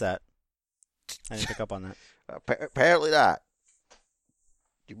 I missed that. I didn't pick up on that. Apparently not.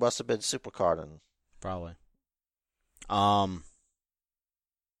 You must have been supercarding. Probably.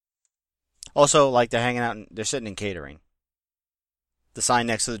 Also, like, they're hanging out, they're sitting in catering. The sign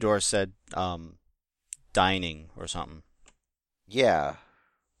next to the door said, dining or something. Yeah.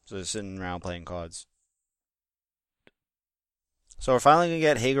 So they're sitting around playing cards. So we're finally going to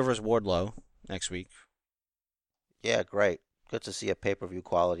get Hager vs. Wardlow next week. Yeah, great. Good to see a pay-per-view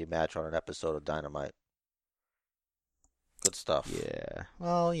quality match on an episode of Dynamite. Good stuff. Yeah.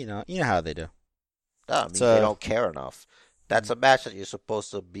 Well, you know how they do. That It's means they a don't care enough. That's a match that you're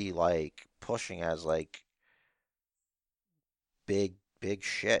supposed to be like pushing as like big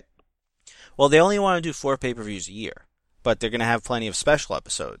shit. well, they only want to do 4 pay-per-views a year, but they're going to have plenty of special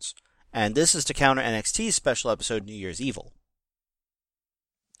episodes. And this is to counter NXT's special episode New Year's Evil.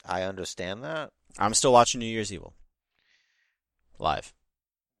 I understand that. I'm still watching New Year's Evil live.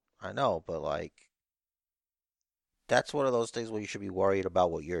 I know, but like that's one of those things where you should be worried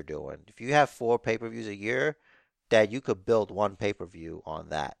about what you're doing. If you have 4 pay-per-views a year, that you could build one pay-per-view on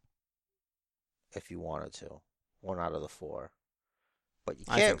that if you wanted to. One out of the four. But you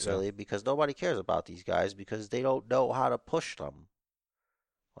I think can't so. really because nobody cares about these guys because they don't know how to push them.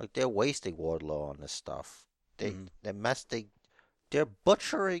 Like they're wasting Wardlow on this stuff. They Hmm. they mess they're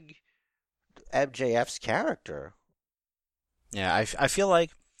butchering MJF's character. Yeah, I feel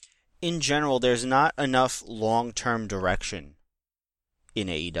like in general there's not enough long-term direction in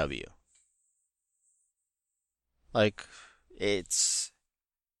AEW. Like it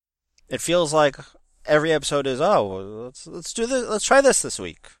feels like every episode is let's do this, let's try this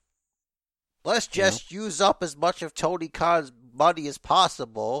week. Let's You know? just use up as much of Tony Khan's money as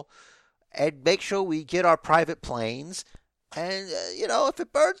possible and make sure we get our private planes. And, if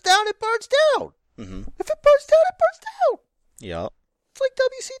it burns down, it burns down. Mm-hmm. If it burns down, it burns down. Yep. It's like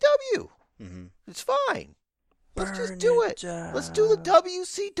WCW. Mm-hmm. It's fine. Let's just Burn do it it. down. Let's do the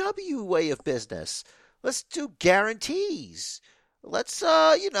WCW way of business. Let's do guarantees. Let's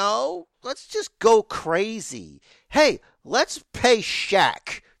just go crazy. Hey, let's pay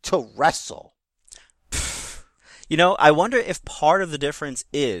Shaq to wrestle. I wonder if part of the difference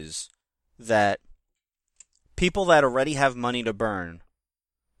is that people that already have money to burn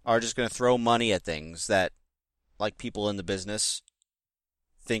are just going to throw money at things that, like people in the business,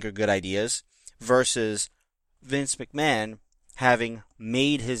 think are good ideas, versus Vince McMahon having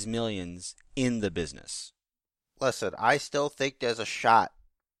made his millions in the business. Listen, I still think there's a shot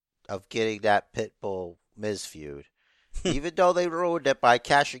of getting that Pitbull Miz feud. Even though they ruined it by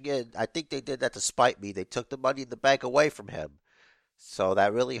cashing in, I think they did that to spite me. They took the Money in the Bank away from him. So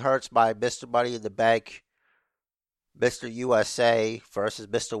that really hurts my Mr. Money in the Bank, Mr. USA versus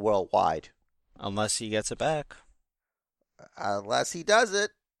Mr. Worldwide. Unless he gets it back. Unless he does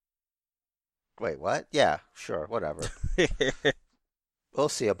it. Wait, what? Yeah, sure, whatever. We'll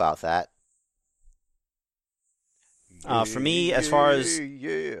see about that. For me, as far as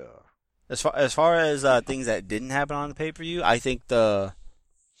Yeah. as far as things that didn't happen on the pay-per-view, I think the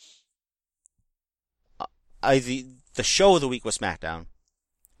show of the week was SmackDown,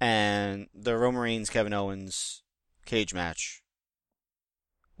 and the Roman Reigns Kevin Owens cage match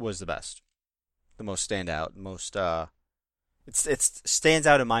was the best, the most standout, most it stands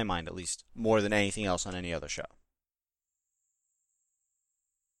out in my mind at least more than anything else on any other show.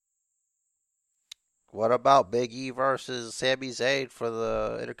 What about Big E versus Sami Zayn for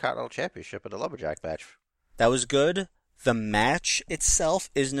the Intercontinental Championship in the Lumberjack match? That was good. The match itself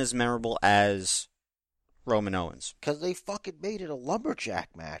isn't as memorable as Roman Owens. Because they fucking made it a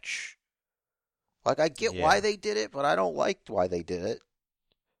Lumberjack match. Like, I get Yeah. why they did it, but I don't like why they did it.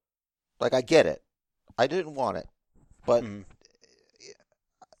 Like, I get it. I didn't want it. But... Mhm.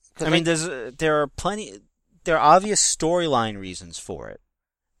 I mean, there are obvious storyline reasons for it.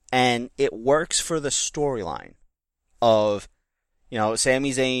 And it works for the storyline of,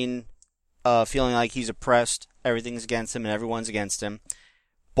 Sami Zayn feeling like he's oppressed, everything's against him and everyone's against him.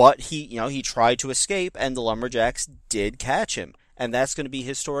 But he tried to escape and the Lumberjacks did catch him. And that's going to be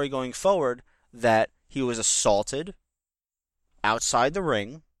his story going forward, that he was assaulted outside the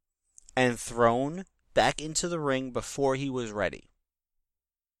ring and thrown back into the ring before he was ready.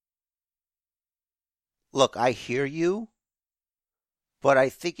 Look, I hear you. But I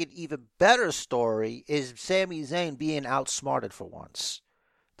think an even better story is Sami Zayn being outsmarted for once.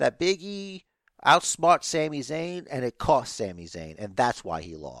 That Big E outsmart Sami Zayn, and it cost Sami Zayn, and that's why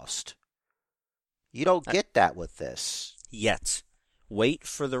he lost. You don't get that with this. Yet. Wait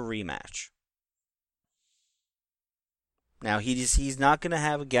for the rematch. Now, he's not going to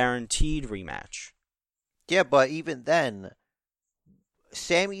have a guaranteed rematch. Yeah, but even then,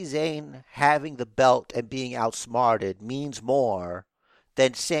 Sami Zayn having the belt and being outsmarted means more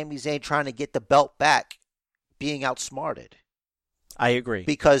than Sami Zayn trying to get the belt back being outsmarted. I agree.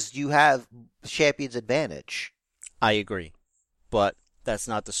 Because you have champion's advantage. I agree. But that's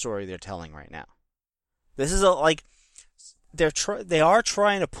not the story they're telling right now. This is they are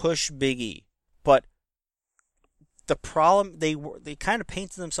trying to push Big E, but the problem, they kind of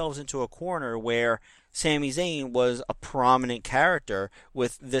painted themselves into a corner where Sami Zayn was a prominent character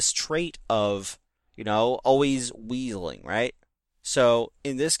with this trait of, always weaseling, right? So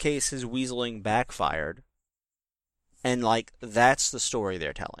in this case, his weaseling backfired. And, that's the story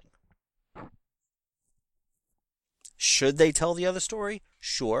they're telling. Should they tell the other story?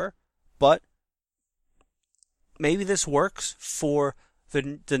 Sure. But maybe this works for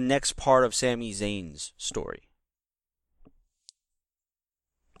the next part of Sami Zayn's story.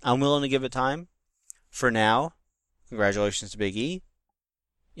 I'm willing to give it time. For now, congratulations to Big E.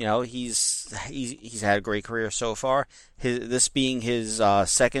 He's had a great career so far. This being his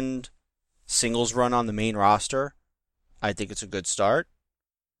second singles run on the main roster, I think it's a good start.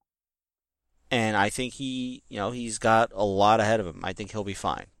 And I think he's got a lot ahead of him. I think he'll be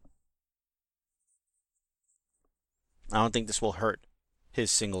fine. I don't think this will hurt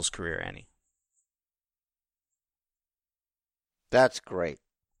his singles career any. That's great.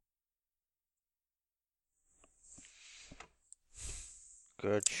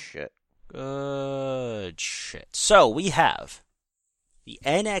 Good shit. Good shit. So we have the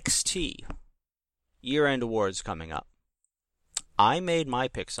NXT year-end awards coming up. I made my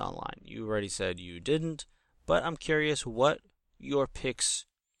picks online. You already said you didn't, but I'm curious what your picks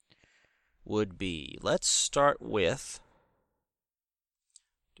would be. Let's start with...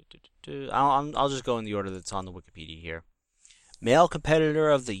 I'll just go in the order that's on the Wikipedia here. Male Competitor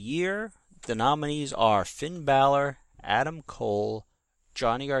of the Year. The nominees are Finn Balor, Adam Cole,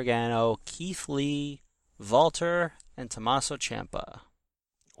 Johnny Gargano, Keith Lee, Walter, and Tommaso Ciampa.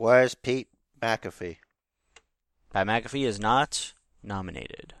 Where's Pete McAfee? Pat McAfee is not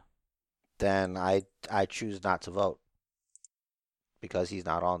nominated. Then I choose not to vote because he's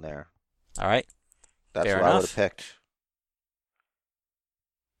not on there. All right. That's Fair what I would enough. have picked.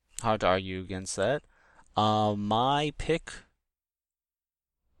 Hard to argue against that. My pick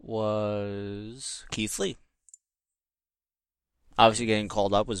was Keith Lee. Obviously, getting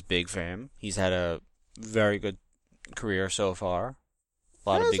called up was big for him. He's had a very good career so far. A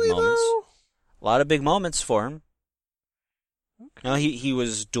lot of big moments. A lot of big moments for him. Okay. He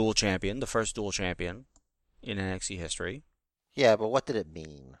was dual champion, the first dual champion in NXT history. Yeah, but what did it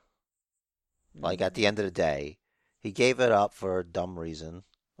mean? At the end of the day, he gave it up for a dumb reason.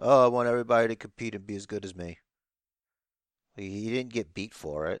 Oh, I want everybody to compete and be as good as me. He didn't get beat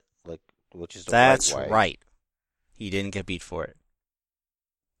for it, which is the right way. That's right. He didn't get beat for it.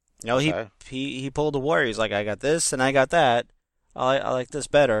 Okay. He pulled the Warrior. He's like, I got this and I got that. I like this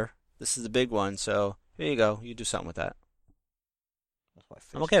better. This is the big one, so here you go. You do something with that.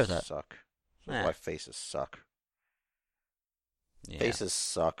 I'm okay with that. Suck. That's why faces suck. Yeah. Faces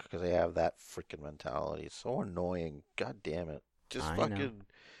suck because they have that freaking mentality. It's so annoying. God damn it. Just fucking...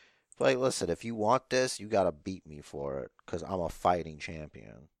 listen, if you want this, you gotta beat me for it because I'm a fighting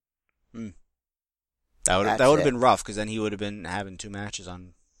champion. That would have been rough because then he would have been having 2 matches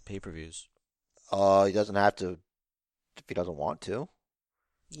on pay-per-views. He doesn't have to if he doesn't want to.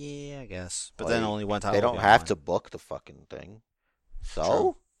 Yeah, I guess. But then only one time. They don't have to book the fucking thing.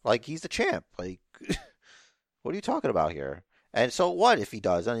 So, True. He's the champ. What are you talking about here? And so what if he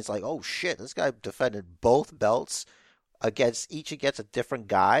does? And it's like, oh shit, this guy defended both belts against a different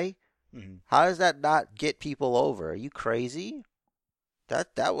guy. Mm-hmm. How does that not get people over? Are you crazy?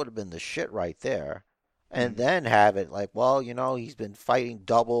 That would have been the shit right there. And then have it he's been fighting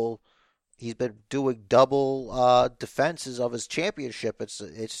double. He's been doing double defenses of his championship.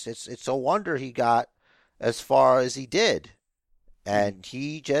 It's a wonder he got as far as he did. And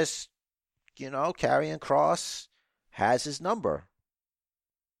he just, Karrion Kross has his number.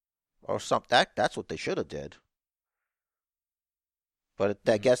 Or something. That's what they should have did. But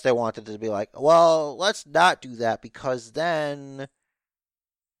I guess they wanted to be like, well, let's not do that because then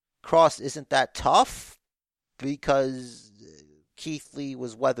Kross isn't that tough because Keith Lee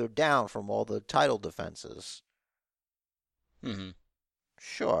was weathered down from all the title defenses. Mm-hmm.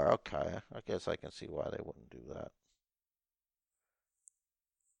 Sure, okay. I guess I can see why they wouldn't do that.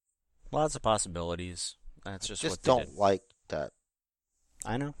 Lots of possibilities. That's just what they don't did. like that.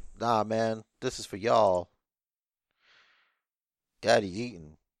 I know. Nah, man, this is for y'all. Daddy's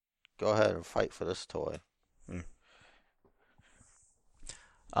eating. Go ahead and fight for this toy.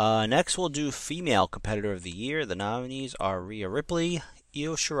 Next, we'll do Female Competitor of the Year. The nominees are Rhea Ripley,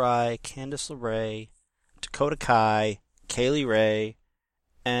 Io Shirai, Candice LeRae, Dakota Kai, Kaylee Ray,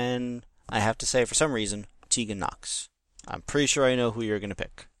 and I have to say, for some reason, Tegan Nox. I'm pretty sure I know who you're going to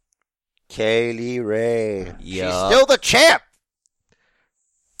pick. Kaylee Ray. Yep. She's still the champ!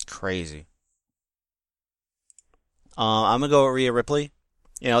 Crazy. I'm going to go with Rhea Ripley.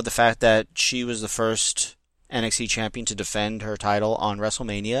 The fact that she was the first NXT champion to defend her title on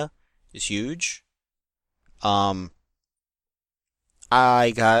WrestleMania is huge. Um,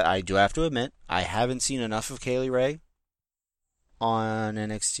 I do have to admit, I haven't seen enough of Kaylee Ray on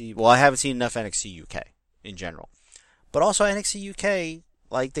NXT. Well, I haven't seen enough NXT UK in general, but also NXT UK,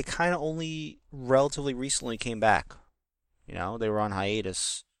 like they kind of only relatively recently came back. You know, they were on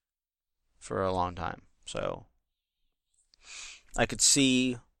hiatus for a long time, so I could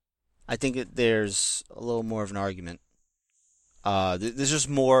see. I think there's a little more of an argument. There's just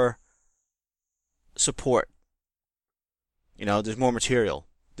more support. You know, there's more material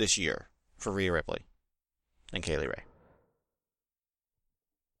this year for Rhea Ripley than Kaylee Ray.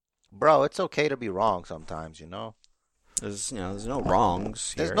 Bro, it's okay to be wrong sometimes, you know? There's no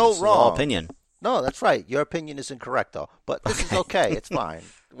wrongs There's here. no This is all wrong. opinion. No, that's right. Your opinion is incorrect, though. But this is Okay. okay. It's fine.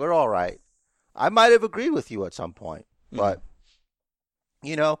 We're all right. I might have agreed with you at some point. But,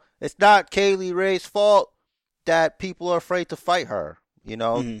 you know, it's not Kaylee Ray's fault that people are afraid to fight her. You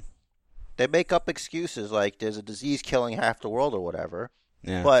know, Mhm. they make up excuses like there's a disease killing half the world or whatever.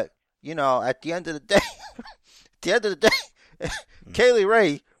 Yeah. But, you know, at the end of the day, Kaylee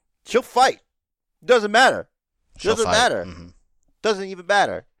Ray, she'll fight. Doesn't matter. She'll Doesn't fight. matter. Mhm. Doesn't even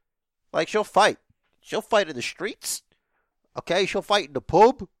matter. Like, she'll fight. She'll fight in the streets. Okay? She'll fight in the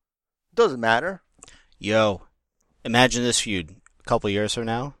pub. Doesn't matter. Yo, imagine this feud a couple years from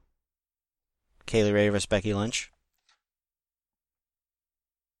now. Kaylee Ray versus Becky Lynch.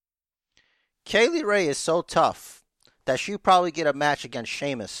 Kaylee Ray is so tough that she'll probably get a match against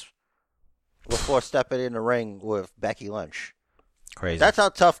Sheamus before stepping in the ring with Becky Lynch. Crazy. That's how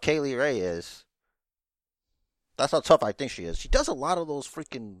tough Kaylee Ray is. That's how tough I think she is. She does a lot of those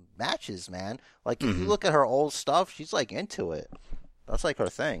freaking matches, man. Like, if you look at her old stuff, she's, like, into it. That's, like, her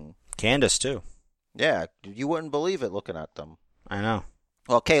thing. Candace, too. Yeah, you wouldn't believe it looking at them. I know.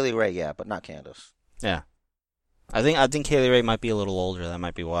 Well, Kaylee Ray, yeah, but not Candace. Yeah. I think Kaylee Ray might be a little older. That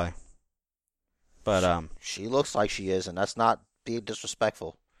might be why. But, She looks like she is, and that's not being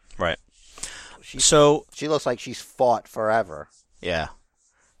disrespectful. right. She looks like she's fought forever. Yeah.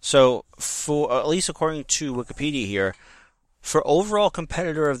 So, for at least according to Wikipedia here, for overall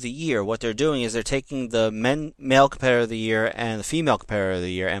competitor of the year, what they're doing is they're taking the male competitor of the year and the female competitor of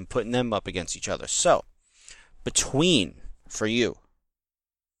the year and putting them up against each other. So, between, for you,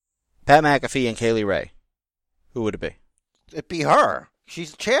 Pat McAfee and Kaylee Ray, who would it be? It'd be her.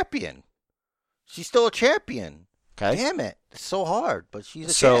 She's a champion. She's still a champion. Okay. Damn it. It's so hard, but she's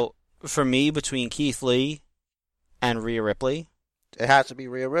a champ. So, for me, between Keith Lee and Rhea Ripley, It has to be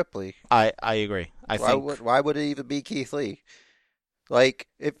Rhea Ripley. I agree. Why would it even be Keith Lee? Like,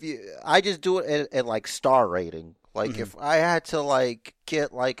 I just do it at like star rating. Like, if I had to like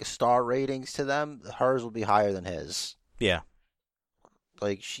get like star ratings to them, hers would be higher than his. Yeah.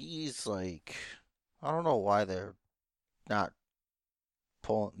 Like, she's like, I don't know why they're not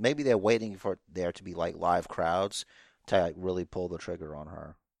pulling. Maybe they're waiting for there to be like live crowds to like really pull the trigger on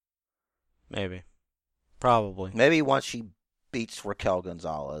her. Maybe. Probably. Maybe once she beats Raquel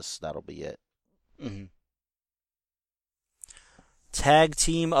Gonzalez, that'll be it. Mm-hmm. Tag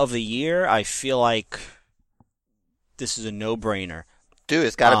team of the year, I feel like this is a no-brainer. Dude,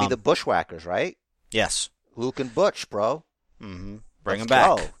 it's got to be the Bushwhackers, right? Yes. Luke and Butch, bro. Mm-hmm. Bring them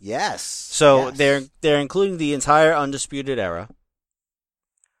Let's back. go. Yes. So yes. they're including the entire Undisputed Era.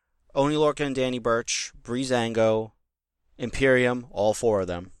 Oney Lorcan and Danny Burch, Breezango, Imperium, all four of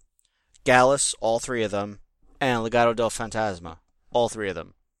them. Gallus, all three of them. And Legado del Fantasma, all three of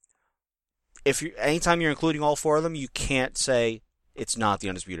them. Anytime you're including all four of them, you can't say it's not the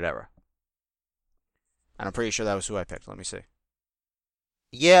Undisputed Era. And I'm pretty sure that was who I picked. Let me see.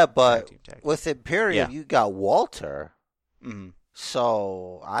 Yeah, but Tag team. with Imperium, you got Walter. Mm-hmm.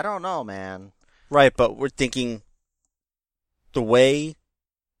 So, I don't know, man. Right, but we're thinking the way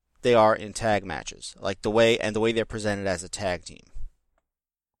they are in tag matches, like the way they're presented as a tag team.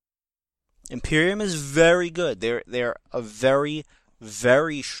 Imperium is very good. They're a very,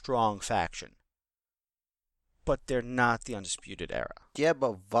 very strong faction. But they're not the Undisputed Era. Yeah,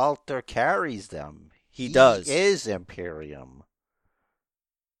 but Walter carries them. He does. He is Imperium.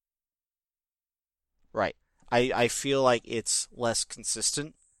 Right. I feel like it's less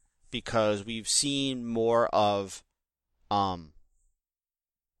consistent because we've seen more of Eichner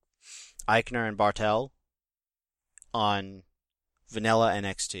and Bartel on Vanilla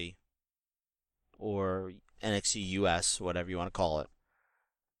NXT or NXT US, whatever you want to call it.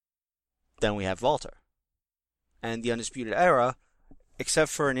 Then we have Walter. And the Undisputed Era,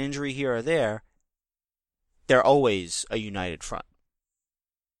 except for an injury here or there, they're always a united front.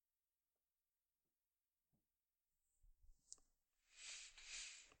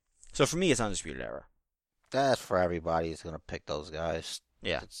 So for me, it's Undisputed Era. That's for everybody who's going to pick those guys.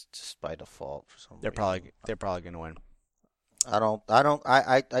 Yeah, It's just by default for some they're reason. probably going to win.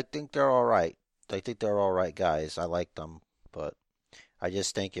 I think they're all right. I think they're all right guys. I like them, but I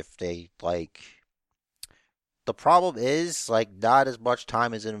just think if they like, the problem is like not as much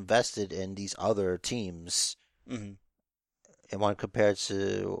time is invested in these other teams, Hmm. and when compared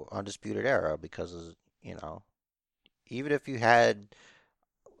to Undisputed Era, because you know, even if you had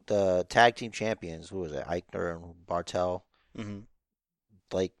the tag team champions, who was it, Eichner and Bartel, Hmm.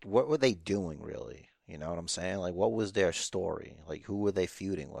 like what were they doing really? You know what I'm saying? Like what was their story? Like who were they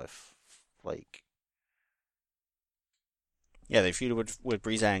feuding with? Like Yeah, they feuded with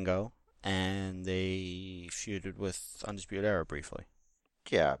Breezango, and they feuded with Undisputed Era briefly.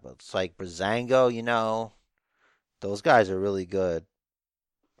 yeah, but it's like Brazango, those guys are really good,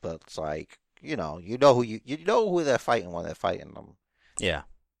 but it's like, you know who they're fighting when they're fighting them. Yeah.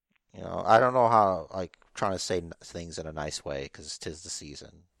 I don't know how, like, trying to say things in a nice way because 'tis the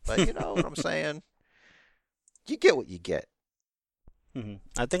season, but you know what I'm saying? You get what you get.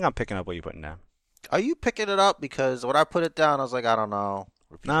 I think I'm picking up what you're putting down. Are you picking it up? Because when I put it down, I was like, I don't know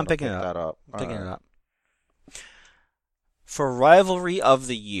if No, you're I'm gonna picking it pick up. that up. I'm All picking it right. up. For Rivalry of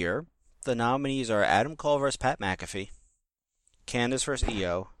the Year, the nominees are Adam Cole vs. Pat McAfee, Candice vs.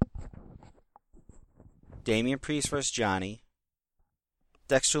 Io, Damian Priest vs. Johnny,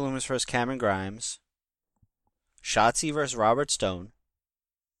 Dexter Lumis vs. Cameron Grimes, Shotzi vs. Robert Stone,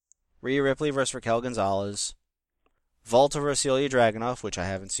 Rhea Ripley vs. Raquel Gonzalez, Volta vs. Ilya Dragunov, which I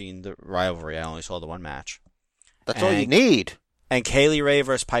haven't seen the Rivalry, I only saw the one match, That's all you and need. Kaylee Ray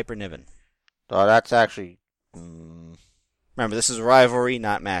vs. Piper Niven. Oh, that's actually, mm, Remember, this is Rivalry,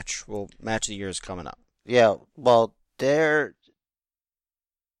 not match. Well, match of the year is coming up. yeah. Well,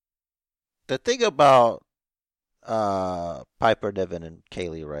 the thing about Piper Niven and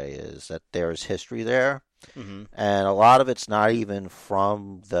Kaylee Ray is that there's history there, Hmm. and a lot of it's not even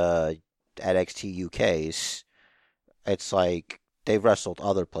from the NXT UK's. It's like they've wrestled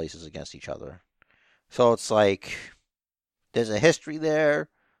other places against each other. So it's like there's a history there,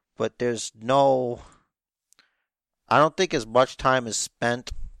 but there's no. I don't think as much time is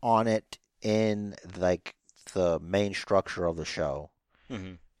spent on it in like the main structure of the show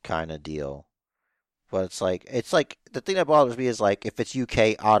Hmm. kind of deal. But it's like the thing that bothers me is like if it's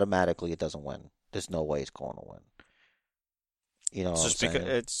UK, automatically it doesn't win. There's no way it's going to win. You know what I'm saying?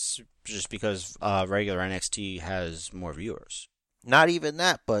 It's just because regular NXT has more viewers. Not even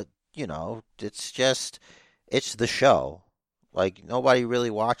that, but it's the show. Like nobody really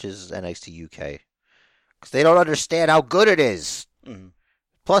watches NXT UK because they don't understand how good it is. Hmm.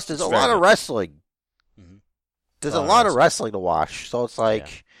 Plus, there's It's a very lot of good. wrestling. Hmm. There's A a lot of lot of wrestling. wrestling to watch, so it's Yeah.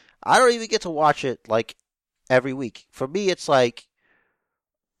 like I don't even get to watch it like every week. For me, it's like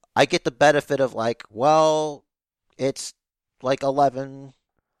I get the benefit of like, well, it's like 11.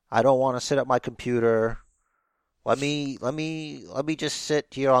 I don't want to sit at my computer. Let me just sit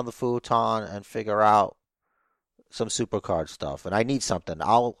here on the futon and figure out some supercard stuff. And I need something.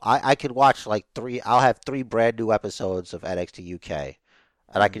 I could watch like three. I'll have three brand new episodes of NXT UK,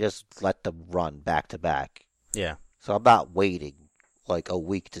 and I Hmm. could just let them run back to back. Yeah. So I'm not waiting like a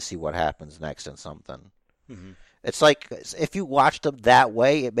week to see what happens next in something. Hmm. It's like if you watch them that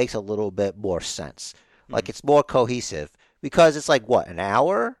way, it makes a little bit more sense. Hmm. Like it's more cohesive because it's like what, an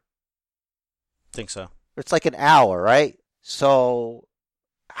hour? Think so. It's like an hour, right? So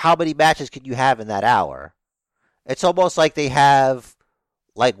how many matches can you have in that hour? It's almost like they have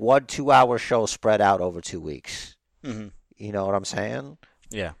like 1 2 hour show spread out over 2 weeks. Hmm. You know what I'm saying?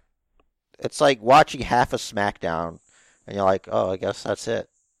 Yeah. It's like watching half a SmackDown and you're like, oh, I guess that's it.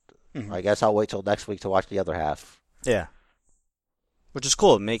 Hmm. I guess I'll wait till next week to watch the other half. Yeah. Which is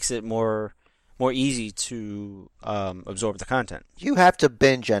cool. It makes it more easy to absorb the content. You have to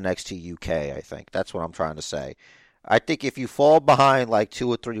binge NXT UK, I think. That's what I'm trying to say. I think if you fall behind like 2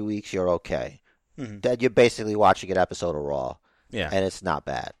 or 3 weeks, you're okay. Hmm. Then you're basically watching an episode of Raw, Yeah. and it's not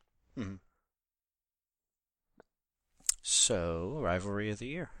bad. Hmm. So, Rivalry of the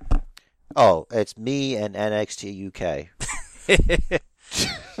Year. Oh, it's me and NXT UK. Do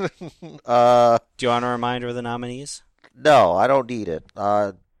you want a reminder of the nominees? No, I don't need it.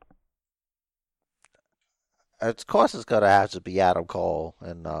 Of course, it's gonna have to be Adam Cole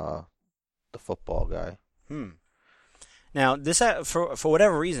and the football guy. Now, this for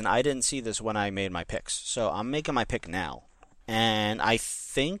whatever reason, I didn't see this when I made my picks. So I'm making my pick now, and I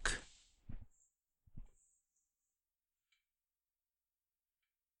think.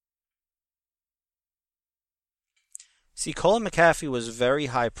 See, Colin McAfee was very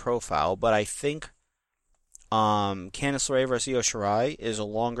high profile, but I think Candice LeRae versus Io Shirai is a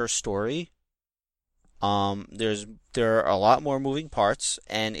longer story, There are a lot more moving parts,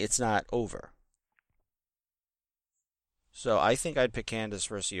 and it's not over. So I think I'd pick Candice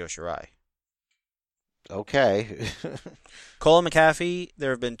versus Io Shirai. Okay. Cole and McAfee,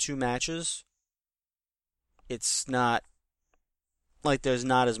 there have been 2 matches. It's not like there's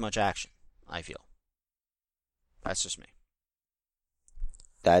not as much action, I feel. That's just me.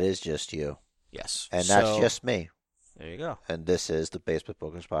 That is just you. Yes. And that's just me. There you go. And this is the Basement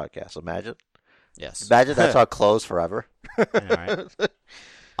Bookers Podcast. Imagine. Yes. Imagine that's our close forever. All right.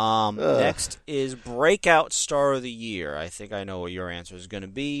 Next is Breakout Star of the Year. I think I know what your answer is going to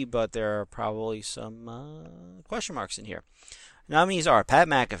be, but there are probably some question marks in here. Nominees are Pat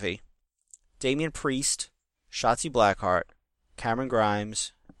McAfee, Damian Priest, Shotzi Blackheart, Cameron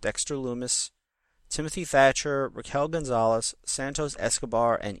Grimes, Dexter Lumis, Timothy Thatcher, Raquel Gonzalez, Santos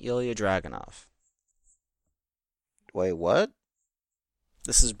Escobar, and Ilya Dragunov. Wait, what?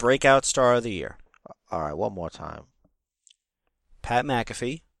 This is Breakout Star of the Year. All right, one more time. Pat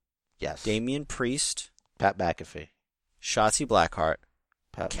McAfee. Yes. Damian Priest. Pat McAfee. Shotzi Blackheart.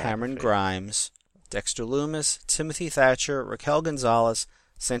 Pat Cameron McAfee. Grimes. Dexter Lumis. Timothy Thatcher. Raquel Gonzalez.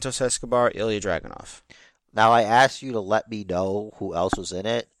 Santos Escobar. Ilya Dragunov. Now, I asked you to let me know who else was in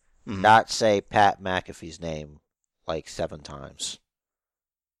it, not say Pat McAfee's name like 7 times.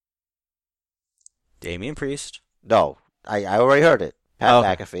 Damian Priest. No, I already heard it. Pat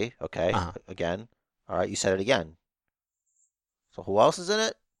Okay. McAfee. Okay, again. All right, you said it again. So who else is in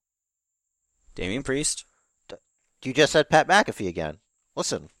it? Damian Priest. You just said Pat McAfee again.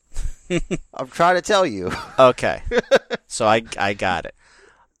 Listen, I'm trying to tell you. Okay. So I got it.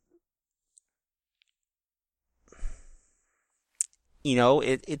 You know,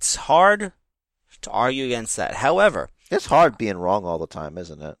 it's hard to argue against that. However, It's hard being wrong all the time,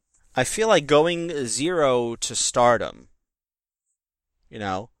 isn't it? I feel like going 0 to stardom, you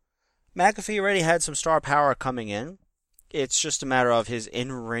know, McAfee already had some star power coming in. It's just a matter of his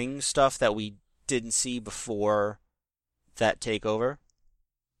in-ring stuff that we didn't see before that takeover.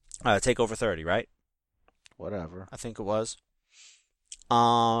 Takeover 30, right? Whatever. I think it was.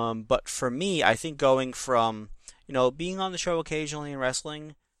 But for me, I think going from, you know, being on the show occasionally in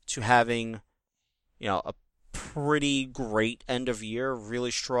wrestling to having, you know, a pretty great end of year,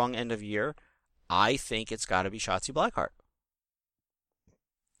 really strong end of year, I think it's got to be Shotzi Blackheart.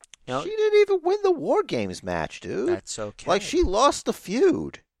 You know, She didn't even win the War Games match, dude. that's okay. Like, she lost the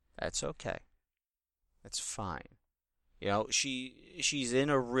feud. That's okay. That's fine. You know, she's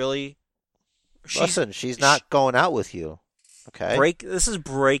in a really. Listen, she's not going out with you. Okay. This is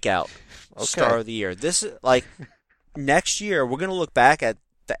breakout Okay. star of the year. This is like next year we're gonna look back at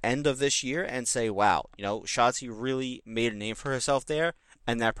the end of this year and say, wow, you know, Shotzi really made a name for herself there,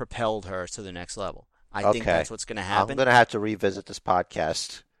 and that propelled her to the next level. I think that's what's gonna happen. I'm gonna have to revisit this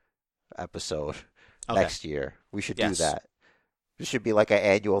podcast episode next year. We should do that. It should be like an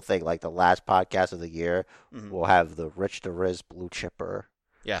annual thing, like the last podcast of the year. We'll have the Rich the Riz Blue Chipper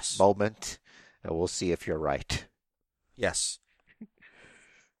moment, and we'll see if you're right. Yes.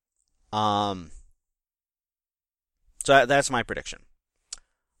 So that's my prediction.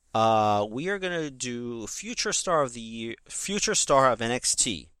 We are gonna do Future Star of the Year, Future Star of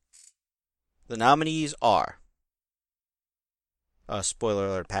NXT. The nominees are. Spoiler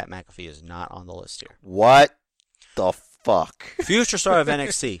alert: Pat McAfee is not on the list here. What the fuck? Future Star of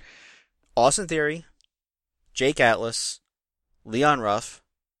NXT: Austin Theory, Jake Atlas, Leon Ruff,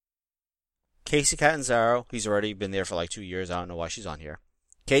 Casey Catanzaro. He's already been there for like 2 years. I don't know why she's on here.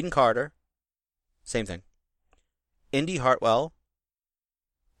 Caden Carter. Same thing. Indy Hartwell.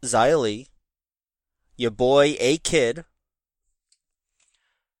 Xia Li. Your boy A-Kid.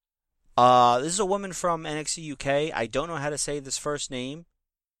 This is a woman from NXT UK. I don't know how to say this first name.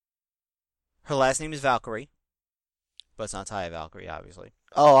 Her last name is Valkyrie. But it's not Taya Valkyrie, obviously.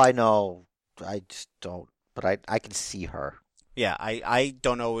 Oh, I know. I just don't. But I can see her. Yeah, I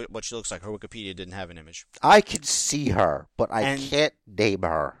don't know what she looks like. Her Wikipedia didn't have an image. I can see her, but I can't name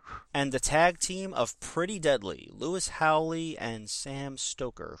her. And the tag team of Pretty Deadly, Lewis Howley and Sam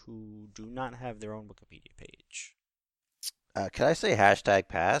Stoker, who do not have their own Wikipedia page. Can I say hashtag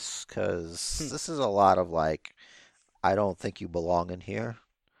pass? Because this is a lot of like, I don't think you belong in here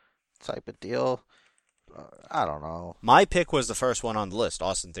type of deal. I don't know. My pick was the first one on the list,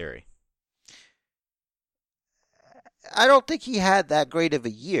 Austin Theory. I don't think he had that great of a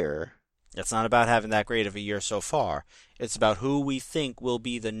year. It's not about having that great of a year so far. It's about who we think will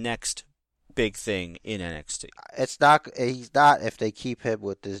be the next big thing in NXT. It's not. He's not. If they keep him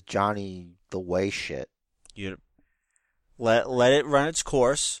with this Johnny the Way shit. You let it run its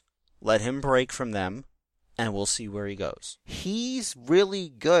course. Let him break from them, and we'll see where he goes. He's really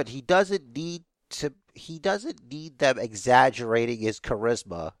good. He doesn't need he doesn't need them exaggerating his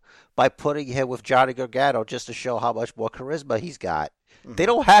charisma by putting him with Johnny Gargano just to show how much more charisma he's got. They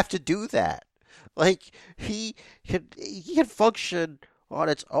don't have to do that. Like he can function on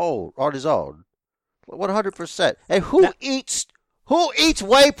his own, 100%. And who eats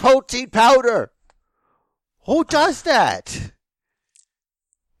whey protein powder? Who does that?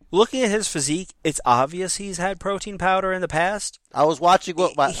 Looking at his physique, it's obvious he's had protein powder in the past. I was watching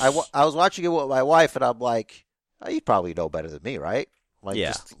I was watching it with my wife, and I'm like, oh, you probably know better than me, right? Like,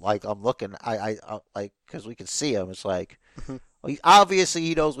 yeah. Just like I'm looking, I like because we can see him. It's like, well, obviously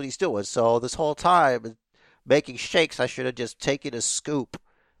he knows what he's doing. So this whole time making shakes, I should have just taken a scoop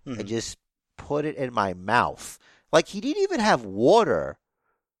and just put it in my mouth. Like he didn't even have water.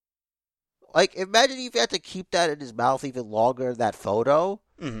 Like imagine if he had to keep that in his mouth even longer in that photo.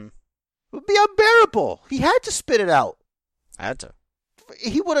 It would be unbearable. He had to spit it out. Had to.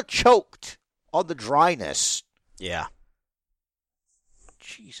 He would have choked on the dryness. Yeah.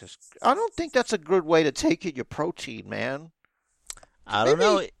 Jesus. I don't think that's a good way to take in your protein, man. I don't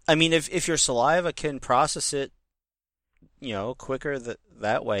know. I mean, if your saliva can process it, quicker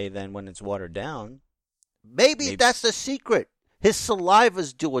that way than when it's watered down. Maybe that's the secret. His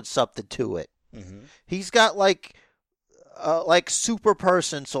saliva's doing something to it. He's got like super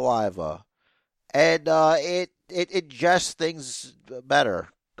person saliva, and it ingests things better,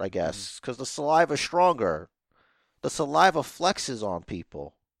 I guess, because the saliva's stronger. The saliva flexes on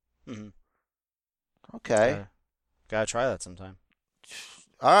people. Okay, gotta try that sometime.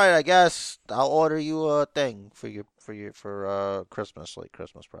 All right, I guess I'll order you a thing for Christmas, like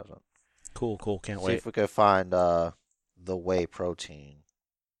Christmas present. Cool. Can't wait. See if we can find the whey protein.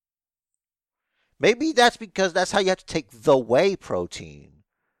 Maybe that's because that's how you have to take the whey protein.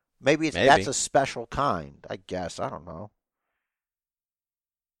 Maybe that's a special kind. I guess I don't know.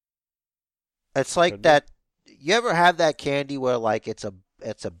 It's like that. You ever have that candy where like it's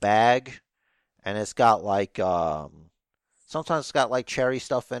a bag, and it's got like sometimes it's got like cherry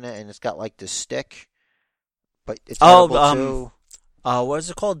stuff in it, and it's got like this stick, but it's edible too. What is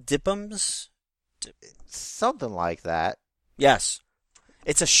it called? Dip'ems? Something like that. Yes,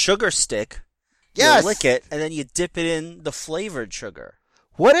 it's a sugar stick. Yes. You lick it, and then you dip it in the flavored sugar.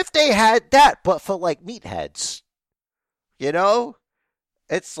 What if they had that, but for like meatheads?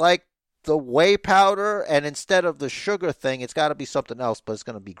 It's like the whey powder, and instead of the sugar thing, it's got to be something else, but it's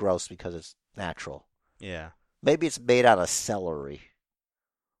going to be gross because it's natural. Yeah. Maybe it's made out of celery.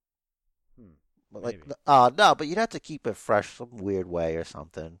 No, but you'd have to keep it fresh some weird way or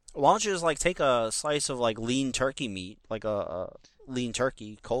something. Why don't you just like take a slice of like lean turkey meat, like a lean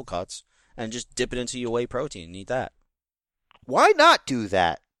turkey, cold cuts, and just dip it into your whey protein and eat that? Why not do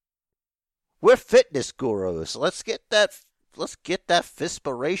that? We're fitness gurus. Let's get that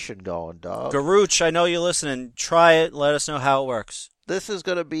fispiration going, dog. Garuch, I know you're listening. Try it. Let us know how it works. This is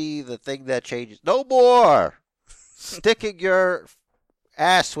going to be the thing that changes. No more sticking your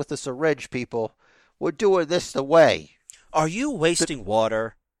ass with a syringe, people. We're doing this the way. Are you wasting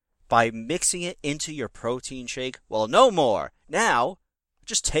water by mixing it into your protein shake? Well, no more. Now,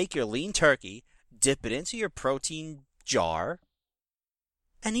 just take your lean turkey, dip it into your protein jar,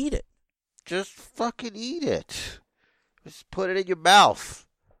 and eat it. Just fucking eat it. Just put it in your mouth.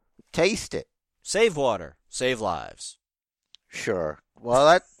 Taste it. Save water. Save lives. Sure. Well,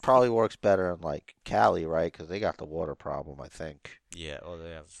 that probably works better in, like, Cali, right? Because they got the water problem, I think. Yeah, they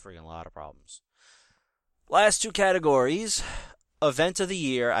have a freaking lot of problems. Last two categories. Event of the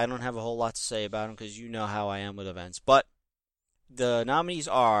year. I don't have a whole lot to say about them because you know how I am with events. But the nominees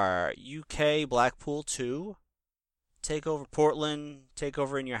are UK Blackpool 2, Takeover Portland,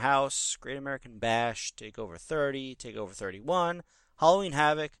 Takeover in Your House, Great American Bash, Takeover 30, Takeover 31, Halloween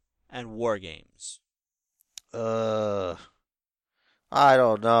Havoc, and War Games. I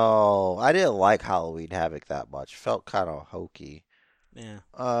don't know. I didn't like Halloween Havoc that much. Felt kind of hokey. Yeah.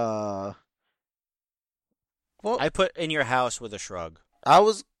 Well, I put In Your House with a shrug. I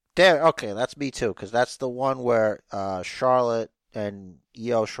was there. Okay, that's me too, because that's the one where Charlotte and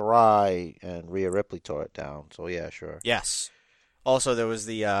Io Shirai and Rhea Ripley tore it down. So yeah, sure. Yes. Also, there was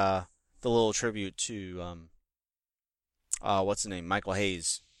the little tribute to what's his name, Michael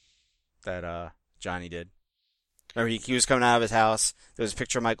Hayes, that Johnny did. Remember, he was coming out of his house. There was a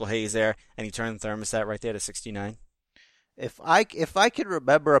picture of Michael Hayes there, and he turned the thermostat right there to 69. If I can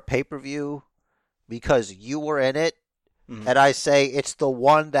remember a pay-per-view because you were in it, and I say it's the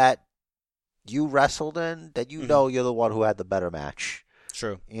one that you wrestled in, then you know you're the one who had the better match.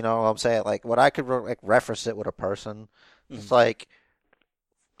 True. You know what I'm saying? Like, when I could reference it with a person, it's like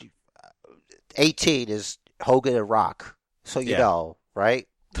 18 is Hogan and Rock. So you know, right?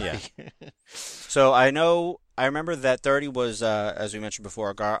 Yeah. So I remember that 30 was, as we mentioned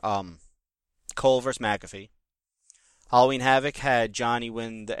before, Cole versus McAfee. Halloween Havoc had Johnny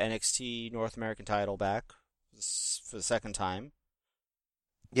win the NXT North American title back for the second time.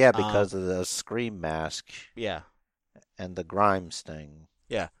 Yeah, because of the Scream mask. Yeah. And the Grimes thing.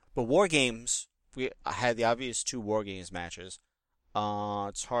 Yeah. But War Games, I had the obvious 2 War Games matches.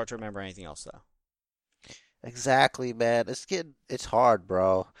 It's hard to remember anything else, though. Exactly, man. It's hard,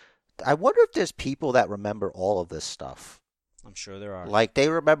 bro. I wonder if there's people that remember all of this stuff. I'm sure there are. Like, they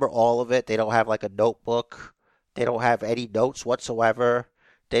remember all of it. They don't have, like, a notebook. They don't have any notes whatsoever.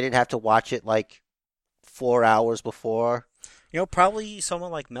 They didn't have to watch it, like, 4 hours before. Probably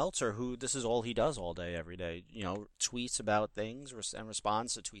someone like Meltzer, who this is all he does all day, every day. Tweets about things and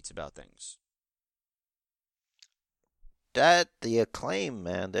responds to tweets about things. The Acclaim,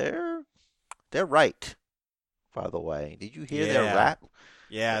 man, they're right. By the way, did you hear their rap?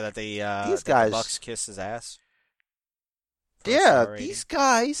 Yeah, that these guys, the Bucks kiss his ass. Yeah, these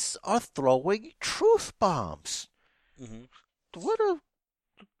guys are throwing truth bombs. Mm-hmm.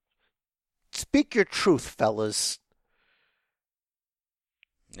 Speak your truth, fellas.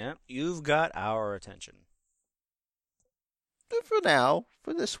 Yeah, you've got our attention. For now,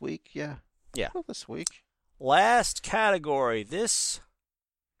 for this week, yeah. Yeah. For this week. Last category. This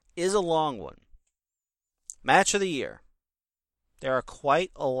is a long one. Match of the year. There are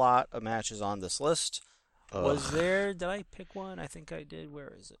quite a lot of matches on this list. Did I pick one? I think I did.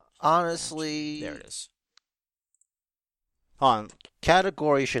 Where is it? Honestly. There it is. Hold on.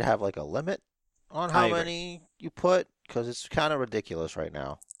 Category should have like a limit on how many you put, because it's kind of ridiculous right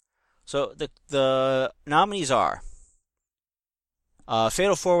now. So the nominees are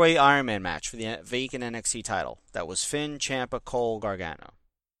Fatal 4-Way Iron Man match for the vacant NXT title. That was Finn, Ciampa, Cole, Gargano.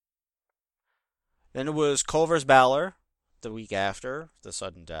 Then it was Cole vs. Balor the week after the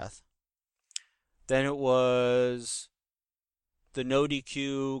sudden death. Then it was the no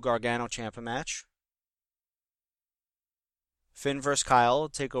DQ Gargano Ciampa match. Finn vs. Kyle,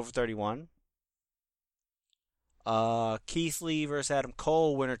 TakeOver 31. Keith Lee vs. Adam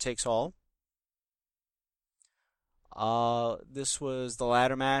Cole, winner takes all. This was the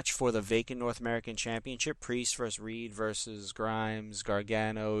ladder match for the vacant North American Championship. Priest vs. Reed versus Grimes,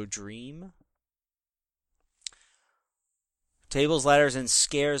 Gargano, Dream. Tables, Ladders, and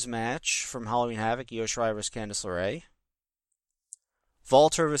Scares match from Halloween Havoc, Io Shirai vs. Candice LeRae.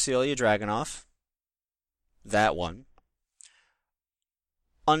 Walter vs. Ilya Dragunov. That one.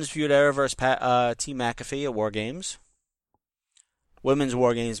 Undisputed Era vs. Team McAfee at War Games. Women's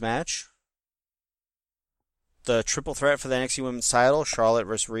War Games match. The triple threat for the NXT Women's title, Charlotte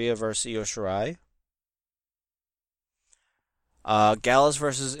vs. Rhea vs. Io Shirai. Gallus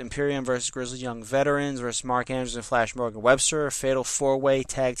vs. Imperium vs. Grizzly Young Veterans vs. Mark Andrews and Flash Morgan Webster. Fatal 4-Way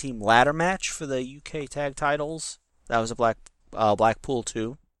Tag Team Ladder match for the UK Tag Titles. That was a Blackpool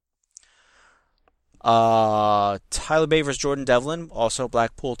 2. Tyler Bate vs. Jordan Devlin, also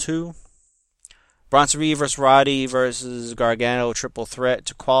Blackpool 2. Bronson Reed vs. Roddy vs. Gargano, triple threat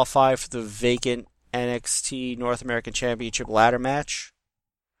to qualify for the vacant NXT North American Championship ladder match.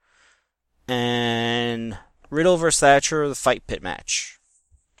 And Riddle vs. Thatcher, the Fight Pit match.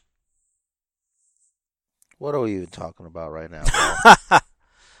 What are we even talking about right now, bro?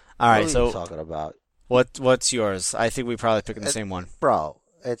 All right, what are you talking about? What's yours? I think we probably picking the same one. Bro,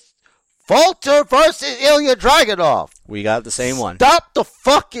 it's Walter versus Ilya Dragunov. We got the same one. Stop the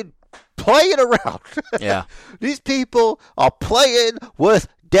fucking playing around. Yeah. These people are playing with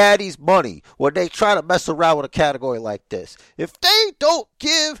daddy's money when they try to mess around with a category like this. If they don't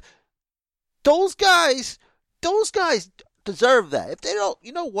give those guys deserve that. If they don't,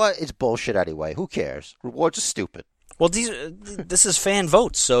 you know what? It's bullshit anyway. Who cares? Rewards are stupid. Well, this is fan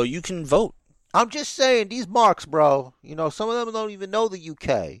votes, so you can vote. I'm just saying, these marks, bro. Some of them don't even know the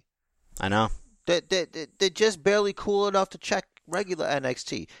UK. I know. They're just barely cool enough to check regular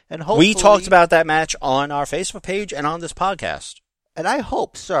NXT. And hopefully, we talked about that match on our Facebook page and on this podcast. And I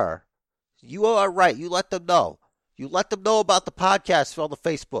hope, sir, you are right. You let them know. You let them know about the podcast on the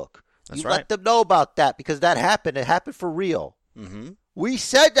Facebook. That's you right. Let them know about that because that happened. It happened for real. Mm-hmm. We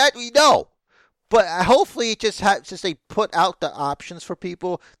said that we know. But hopefully it just since they put out the options for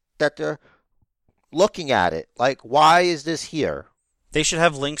people that they're looking at it. Like, why is this here? They should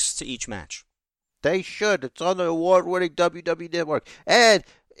have links to each match. They should. It's on the award-winning WWE Network. And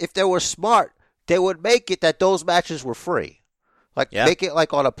if they were smart, they would make it that those matches were free. Make it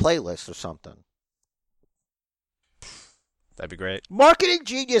like on a playlist or something. That'd be great. Marketing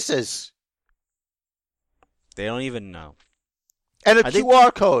geniuses. They don't even know. And a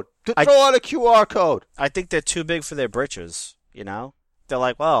QR code. Throw on a QR code. I think they're too big for their britches, they're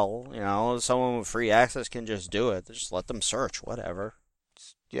like, well, someone with free access can just do it. Just let them search, whatever.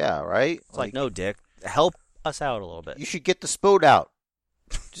 Yeah, right? It's like, no, Dick. Help us out a little bit. You should get the spoon out.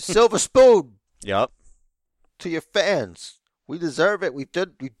 Silver spoon. Yep. To your fans. We deserve it. We've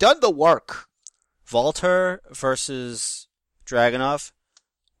done the work. Volter versus Dragunov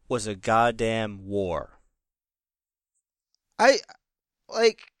was a goddamn war.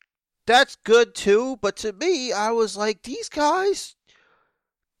 That's good too, but to me, I was like, these guys,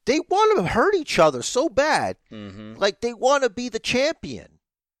 they want to hurt each other so bad. Mm-hmm. Like, they want to be the champion.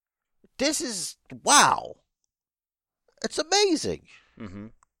 This is, wow. It's amazing. Mm-hmm.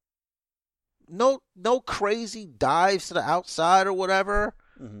 No crazy dives to the outside or whatever.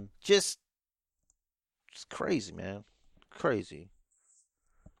 Mm-hmm. Just crazy, man. Crazy.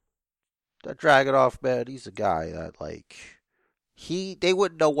 That Dragunov, man, he's a guy that, they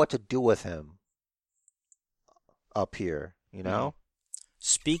wouldn't know what to do with him up here, you know?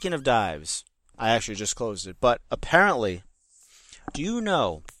 Speaking of dives, I actually just closed it, but apparently, do you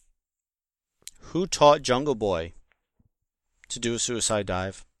know who taught Jungle Boy to do a suicide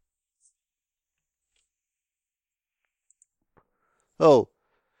dive? Oh.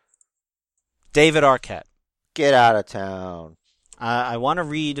 David Arquette. Get out of town. I want to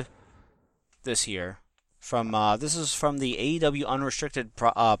read this here. This is from the AEW Unrestricted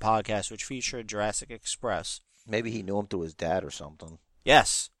podcast, which featured Jurassic Express. Maybe he knew him through his dad or something.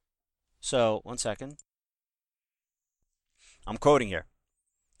 Yes. So, 1 second. I'm quoting here.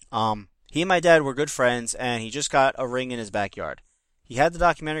 He and my dad were good friends, and he just got a ring in his backyard. He had the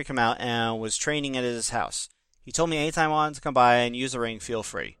documentary come out and was training at his house. He told me anytime I wanted to come by and use the ring, feel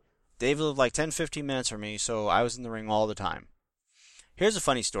free. David lived like 10-15 minutes from me, so I was in the ring all the time. Here's a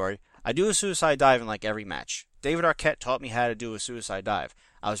funny story. I do a suicide dive in like every match. David Arquette taught me how to do a suicide dive.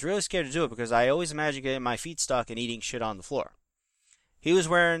 I was really scared to do it because I always imagined getting my feet stuck and eating shit on the floor. He was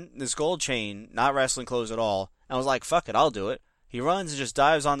wearing this gold chain, not wrestling clothes at all, and I was like, fuck it, I'll do it. He runs and just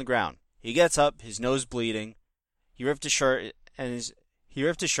dives on the ground. He gets up, his nose bleeding. He ripped his shirt and his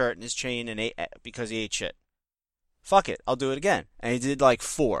chain and ate because he ate shit. Fuck it, I'll do it again. And he did like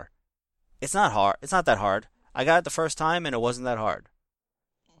 4. It's not hard. It's not that hard. I got it the first time and it wasn't that hard.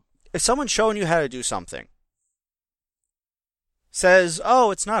 If someone's showing you how to do something, says,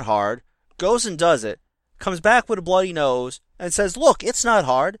 oh, it's not hard, goes and does it, comes back with a bloody nose, and says, look, it's not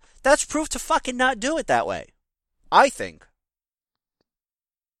hard, that's proof to fucking not do it that way. I think.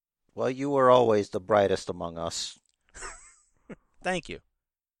 Well, you were always the brightest among us. Thank you.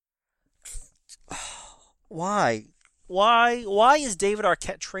 Why? Why is David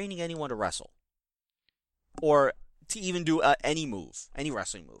Arquette training anyone to wrestle? Or to even do any move, any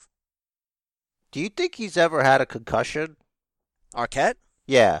wrestling move? Do you think he's ever had a concussion? Arquette?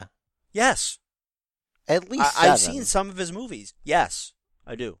 Yeah. Yes. At least 7. I've seen some of his movies. Yes,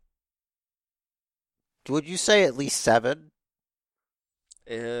 I do. Would you say at least 7?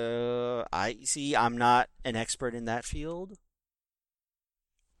 I'm not an expert in that field,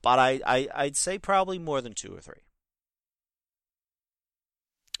 but I'd say probably more than 2 or 3.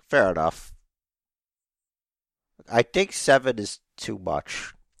 Fair enough. I think 7 is too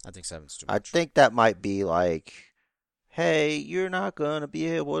much. I think 7's too much. I think that might be like, hey, you're not going to be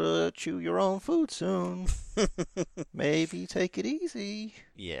able to chew your own food soon. Maybe take it easy.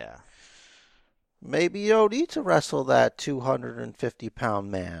 Yeah. Maybe you don't need to wrestle that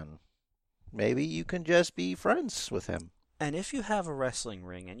 250-pound man. Maybe you can just be friends with him. And if you have a wrestling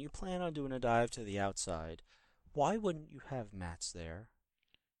ring and you plan on doing a dive to the outside, why wouldn't you have mats there?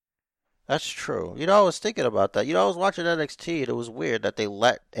 That's true. I was thinking about that. I was watching NXT, and it was weird that they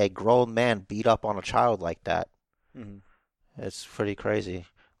let a grown man beat up on a child like that. Mm-hmm. It's pretty crazy.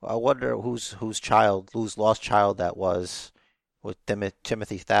 I wonder whose lost child that was with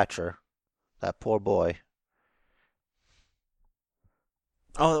Timothy Thatcher. That poor boy.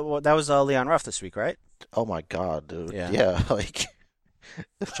 Oh, well, that was Leon Ruff this week, right? Oh my God, dude. Yeah, I'm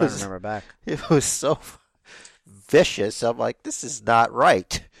trying to remember back. It was so vicious. I'm like, this is not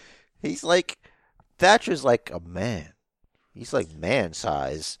right. He's like, Thatcher's like a man. He's like man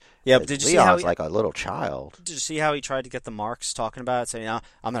size. Yeah, but did you Leon's see how he, like a little child. Did you see how he tried to get the marks talking about it, saying,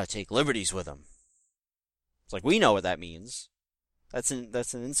 I'm going to take liberties with him? It's like, we know what that means. That's an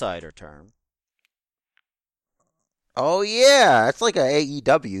insider term. Oh, yeah. It's like a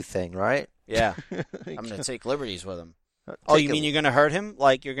AEW thing, right? Yeah. I'm going to take liberties with him. Oh, you mean you're going to hurt him?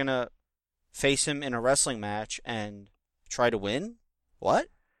 Like, you're going to face him in a wrestling match and try to win? What?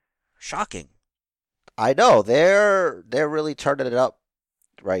 Shocking. I know. They're really turning it up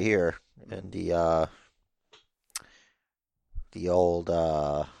right here in the old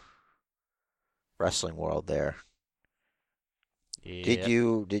wrestling world there. Yep.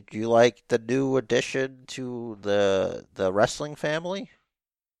 Did you like the new addition to the wrestling family?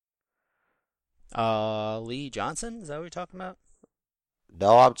 Lee Johnson, is that what you're talking about?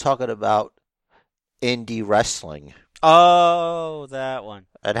 No, I'm talking about indie wrestling Oh, that one.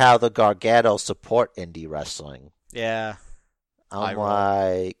 and how the Garganos support indie wrestling. Yeah, I'm I roll.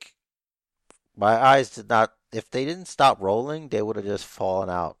 like, my eyes did not. If they didn't stop rolling, they would have just fallen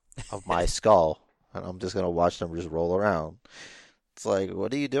out of my skull, and I'm just gonna watch them just roll around. It's like,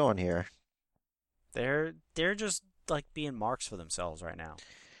 what are you doing here? They're just like being marks for themselves right now.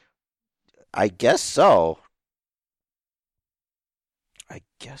 I guess so. I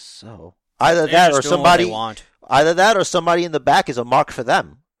guess so. Either They're that just or doing what they somebody, want. either that or somebody in the back is a mark for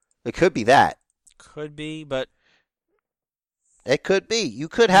them. It could be that. Could be, but It could be. You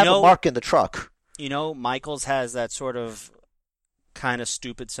could you have a know, mark in the truck. Michaels has that sort of kind of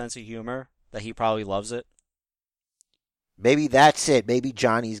stupid sense of humor that he probably loves it. Maybe that's it. Maybe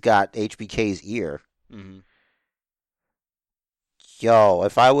Johnny's got HBK's ear. Mm-hmm. Yo,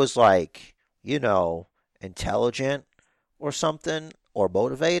 if I was like, intelligent or something or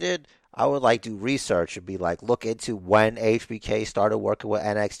motivated, I would like do research and be like, look into when HBK started working with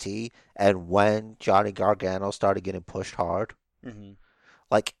NXT and when Johnny Gargano started getting pushed hard. Mm-hmm.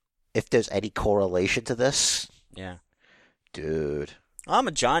 Like, if there's any correlation to this. Yeah, Dude. I'm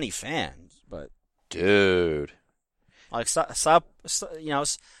a Johnny fan, but Dude. like stop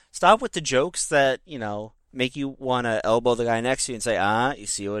with the jokes that make you want to elbow the guy next to you and say, you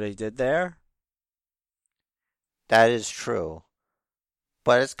see what I did there? That is true.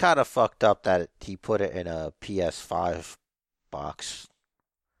 But it's kind of fucked up that he put it in a PS5 box.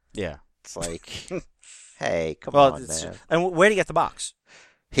 Yeah. It's like, hey, come Well, on, man. and where do you get the box?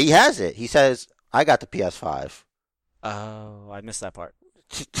 He has it. He says, I got the PS5. Oh, I missed that part.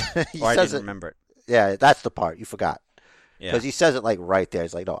 He Or I says didn't it. remember it. Yeah, that's the part. You forgot. Yeah. Because he says it like right there.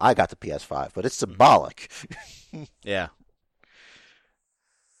 He's like, no, I got the PS5. But it's Mhm. symbolic. Yeah.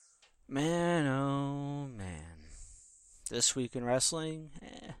 Man, oh man. This week in wrestling,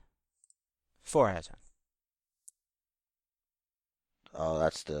 4 out of 10. Oh,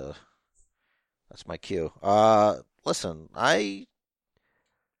 that's my cue. Listen,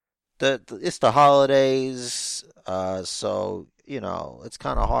 it's the holidays, so it's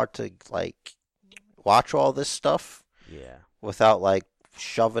kind of hard to like watch all this stuff Yeah. without like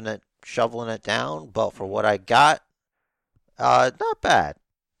shoveling it down. But for Mhm. what I got, not bad.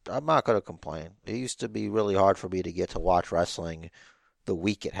 I'm not gonna complain. It used to be really hard for me to get to watch wrestling the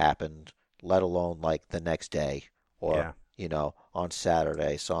week it happened, let alone like the next day or Yeah. on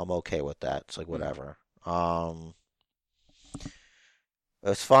Saturday. So I'm okay with that. It's like Mhm. whatever.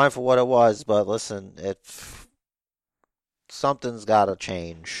 It's fine for what it was, but listen, something's got to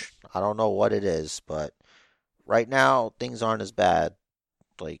change. I don't know what it is, but right now things aren't as bad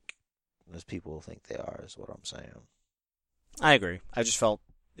like as people think they are. Is what I'm saying. I agree. I just felt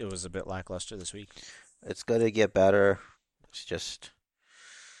it was a bit lackluster this week. It's gonna get better. It's just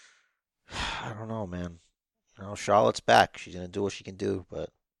I don't know, man. Charlotte's back. She's gonna do what she can do,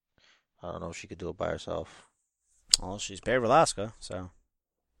 but I don't know if she could do it by herself. Well, she's paired with Asuka, so.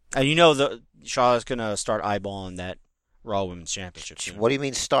 And the Charlotte's gonna start eyeballing that Raw Women's Championship soon. What do you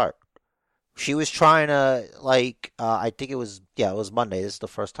mean start? She was trying to like I think it was Monday. This is the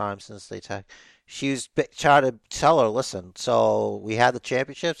first time since they tag. She was trying to tell her, listen. So we had the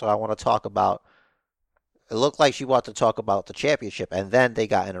championship, so I want to talk about. It looked like she wanted to talk about the championship, and then they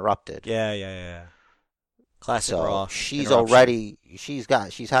got interrupted. Yeah, yeah, yeah. Classic So Raw interruption.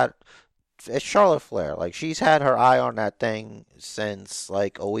 she's had it's Charlotte Flair. Like she's had her eye on that thing since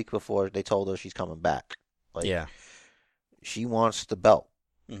like a week before they told her she's coming back. Like Yeah. she wants the belt.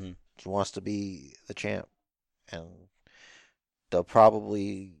 Hmm. She wants to be the champ, and they'll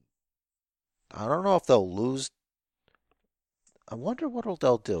probably. I don't know if they'll lose. I wonder what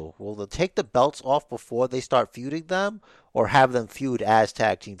they'll do. Will they take the belts off before they start feuding them, or have them feud as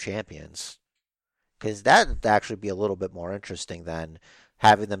tag team champions? Because that would actually be a little bit more interesting than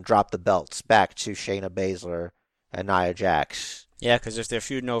having them drop the belts back to Shayna Baszler and Nia Jax. Yeah, because if they're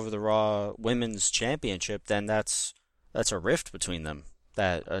feuding over the Raw Women's Championship, then that's a rift between them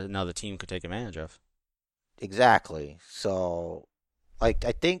that another team could take advantage of. Exactly. So, like,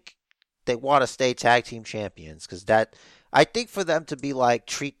 I think they want to stay tag team champions because I think for them to be like,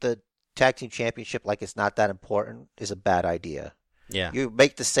 treat the tag team championship like it's not that important is a bad idea. Yeah. You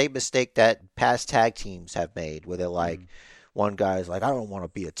make the same mistake that past tag teams have made, where they're like, Mm. one guy's like, I don't want to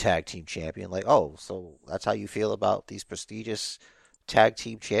be a tag team champion. Like, oh, so that's how you feel about these prestigious tag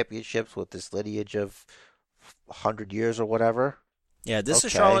team championships with this lineage of 100 years or whatever? Yeah, this is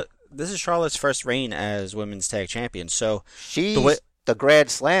Okay. Charlotte. Charlotte's first reign as women's tag champion. So She's the Grand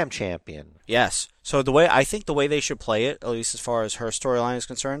Slam champion. yes. So I think the way they should play it, at least as far as her storyline is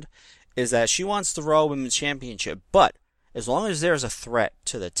concerned, is that she wants the Raw Women's Championship, but as long as there's a threat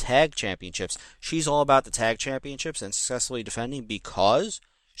to the tag championships, she's all about the tag championships and successfully defending because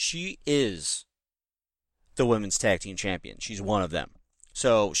she is the women's tag team champion. She's one of them.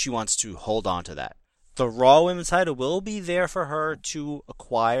 So she wants to hold on to that. The Raw Women's title will be there for her to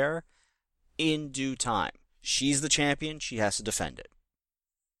acquire in due time. She's the champion. She has to defend it.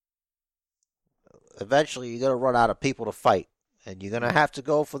 Eventually, you're going to run out of people to fight. And you're going to have to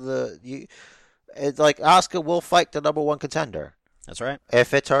go for it's like Asuka will fight the number one contender. That's right.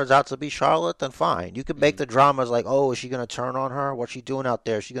 If it turns out to be Charlotte, then fine. You can make the dramas like, oh, is she going to turn on her? What's she doing out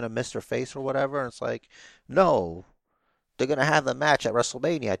there? Is she going to miss her face or whatever? And it's like, no. They're going to have the match at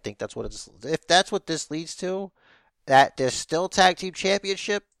WrestleMania. I think that's what it's. If that's what this leads to, that there's still tag team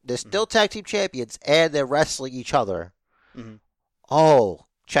championship, there's still tag team champions, and they're wrestling each other. Mm-hmm. Oh,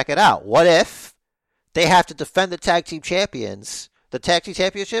 check it out. What if they have to defend the tag team championships,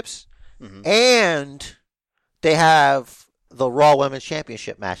 and they have the Raw Women's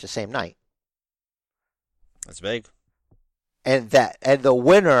Championship match the same night? That's big. And the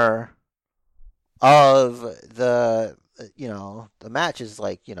winner of the match is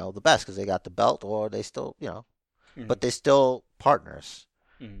like, the best because they got the belt, or they still, but they're still partners.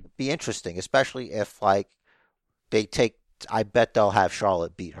 Mm-hmm. Be interesting, especially if I bet they'll have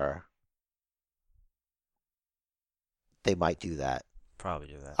Charlotte beat her. They might do that. Probably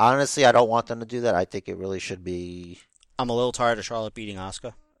do that. Honestly, I don't want them to do that. I think it really should be. I'm a little tired of Charlotte beating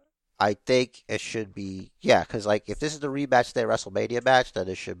Asuka. I think it should be, because if this is the rematch to their WrestleMania match, then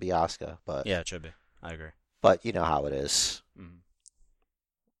it should be Asuka. But yeah, it should be. I agree. But you know how it is. Mm-hmm.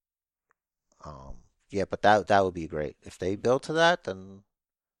 But that would be great if they build to that. Then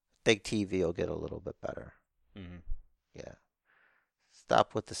I think TV will get a little bit better. Mm-hmm. Yeah.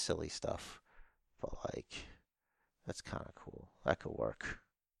 Stop with the silly stuff. But that's kind of cool. That could work.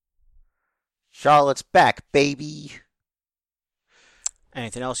 Charlotte's back, baby.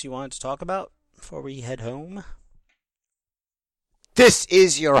 Anything else you wanted to talk about before we head home? This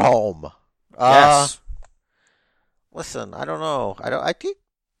is your home. Yes. Listen, I don't know. I think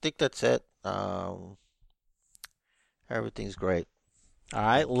that's it. Everything's great. All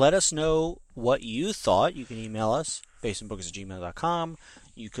right. Let us know what you thought. You can email us, basementbookers@gmail.com.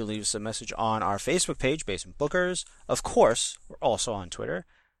 You can leave us a message on our Facebook page, Basement Bookers. Of course, we're also on Twitter,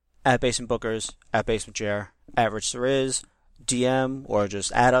 @BasementBookers, @BasementJer, @RichThereIs, DM, or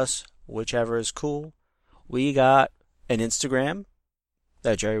just add us, whichever is cool. We got an Instagram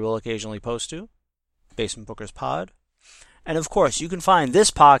that Jerry will occasionally post to, Basement Bookers Pod. And of course, you can find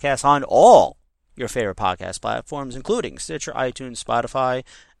this podcast on all your favorite podcast platforms, including Stitcher, iTunes, Spotify,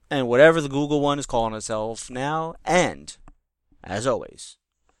 and whatever the Google one is calling itself now. And, as always,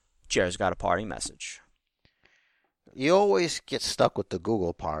 Jerry's got a party message. You always get stuck with the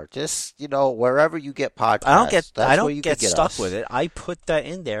Google part. Just, wherever you get podcasts. I don't get stuck with it. I put that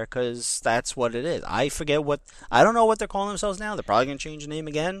in there because that's what it is. I don't know what they're calling themselves now. They're probably going to change the name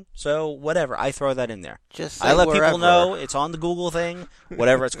again. So, whatever. I throw that in there. I let people know it's on the Google thing,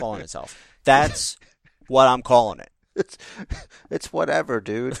 whatever it's calling itself. That's what I'm calling it. It's whatever,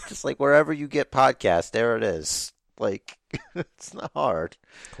 dude. Just wherever you get podcasts, there it is. It's not hard.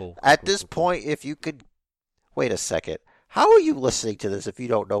 Cool. At this point, if you could... Wait a second. How are you listening to this if you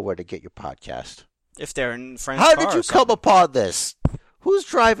don't know where to get your podcast? If they're in friends' How car did you come upon this? Who's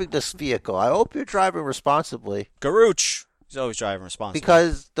driving this vehicle? I hope you're driving responsibly. Garooch. He's always driving responsibly.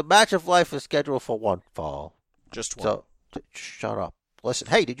 Because the match of life is scheduled for one fall. Just one. So, shut up. Listen,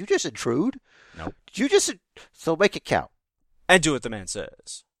 hey, did you just intrude? Nope. Did you just... So make it count. And do what the man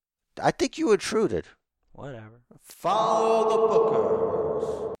says. I think you intruded. Whatever. Follow the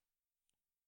bookers.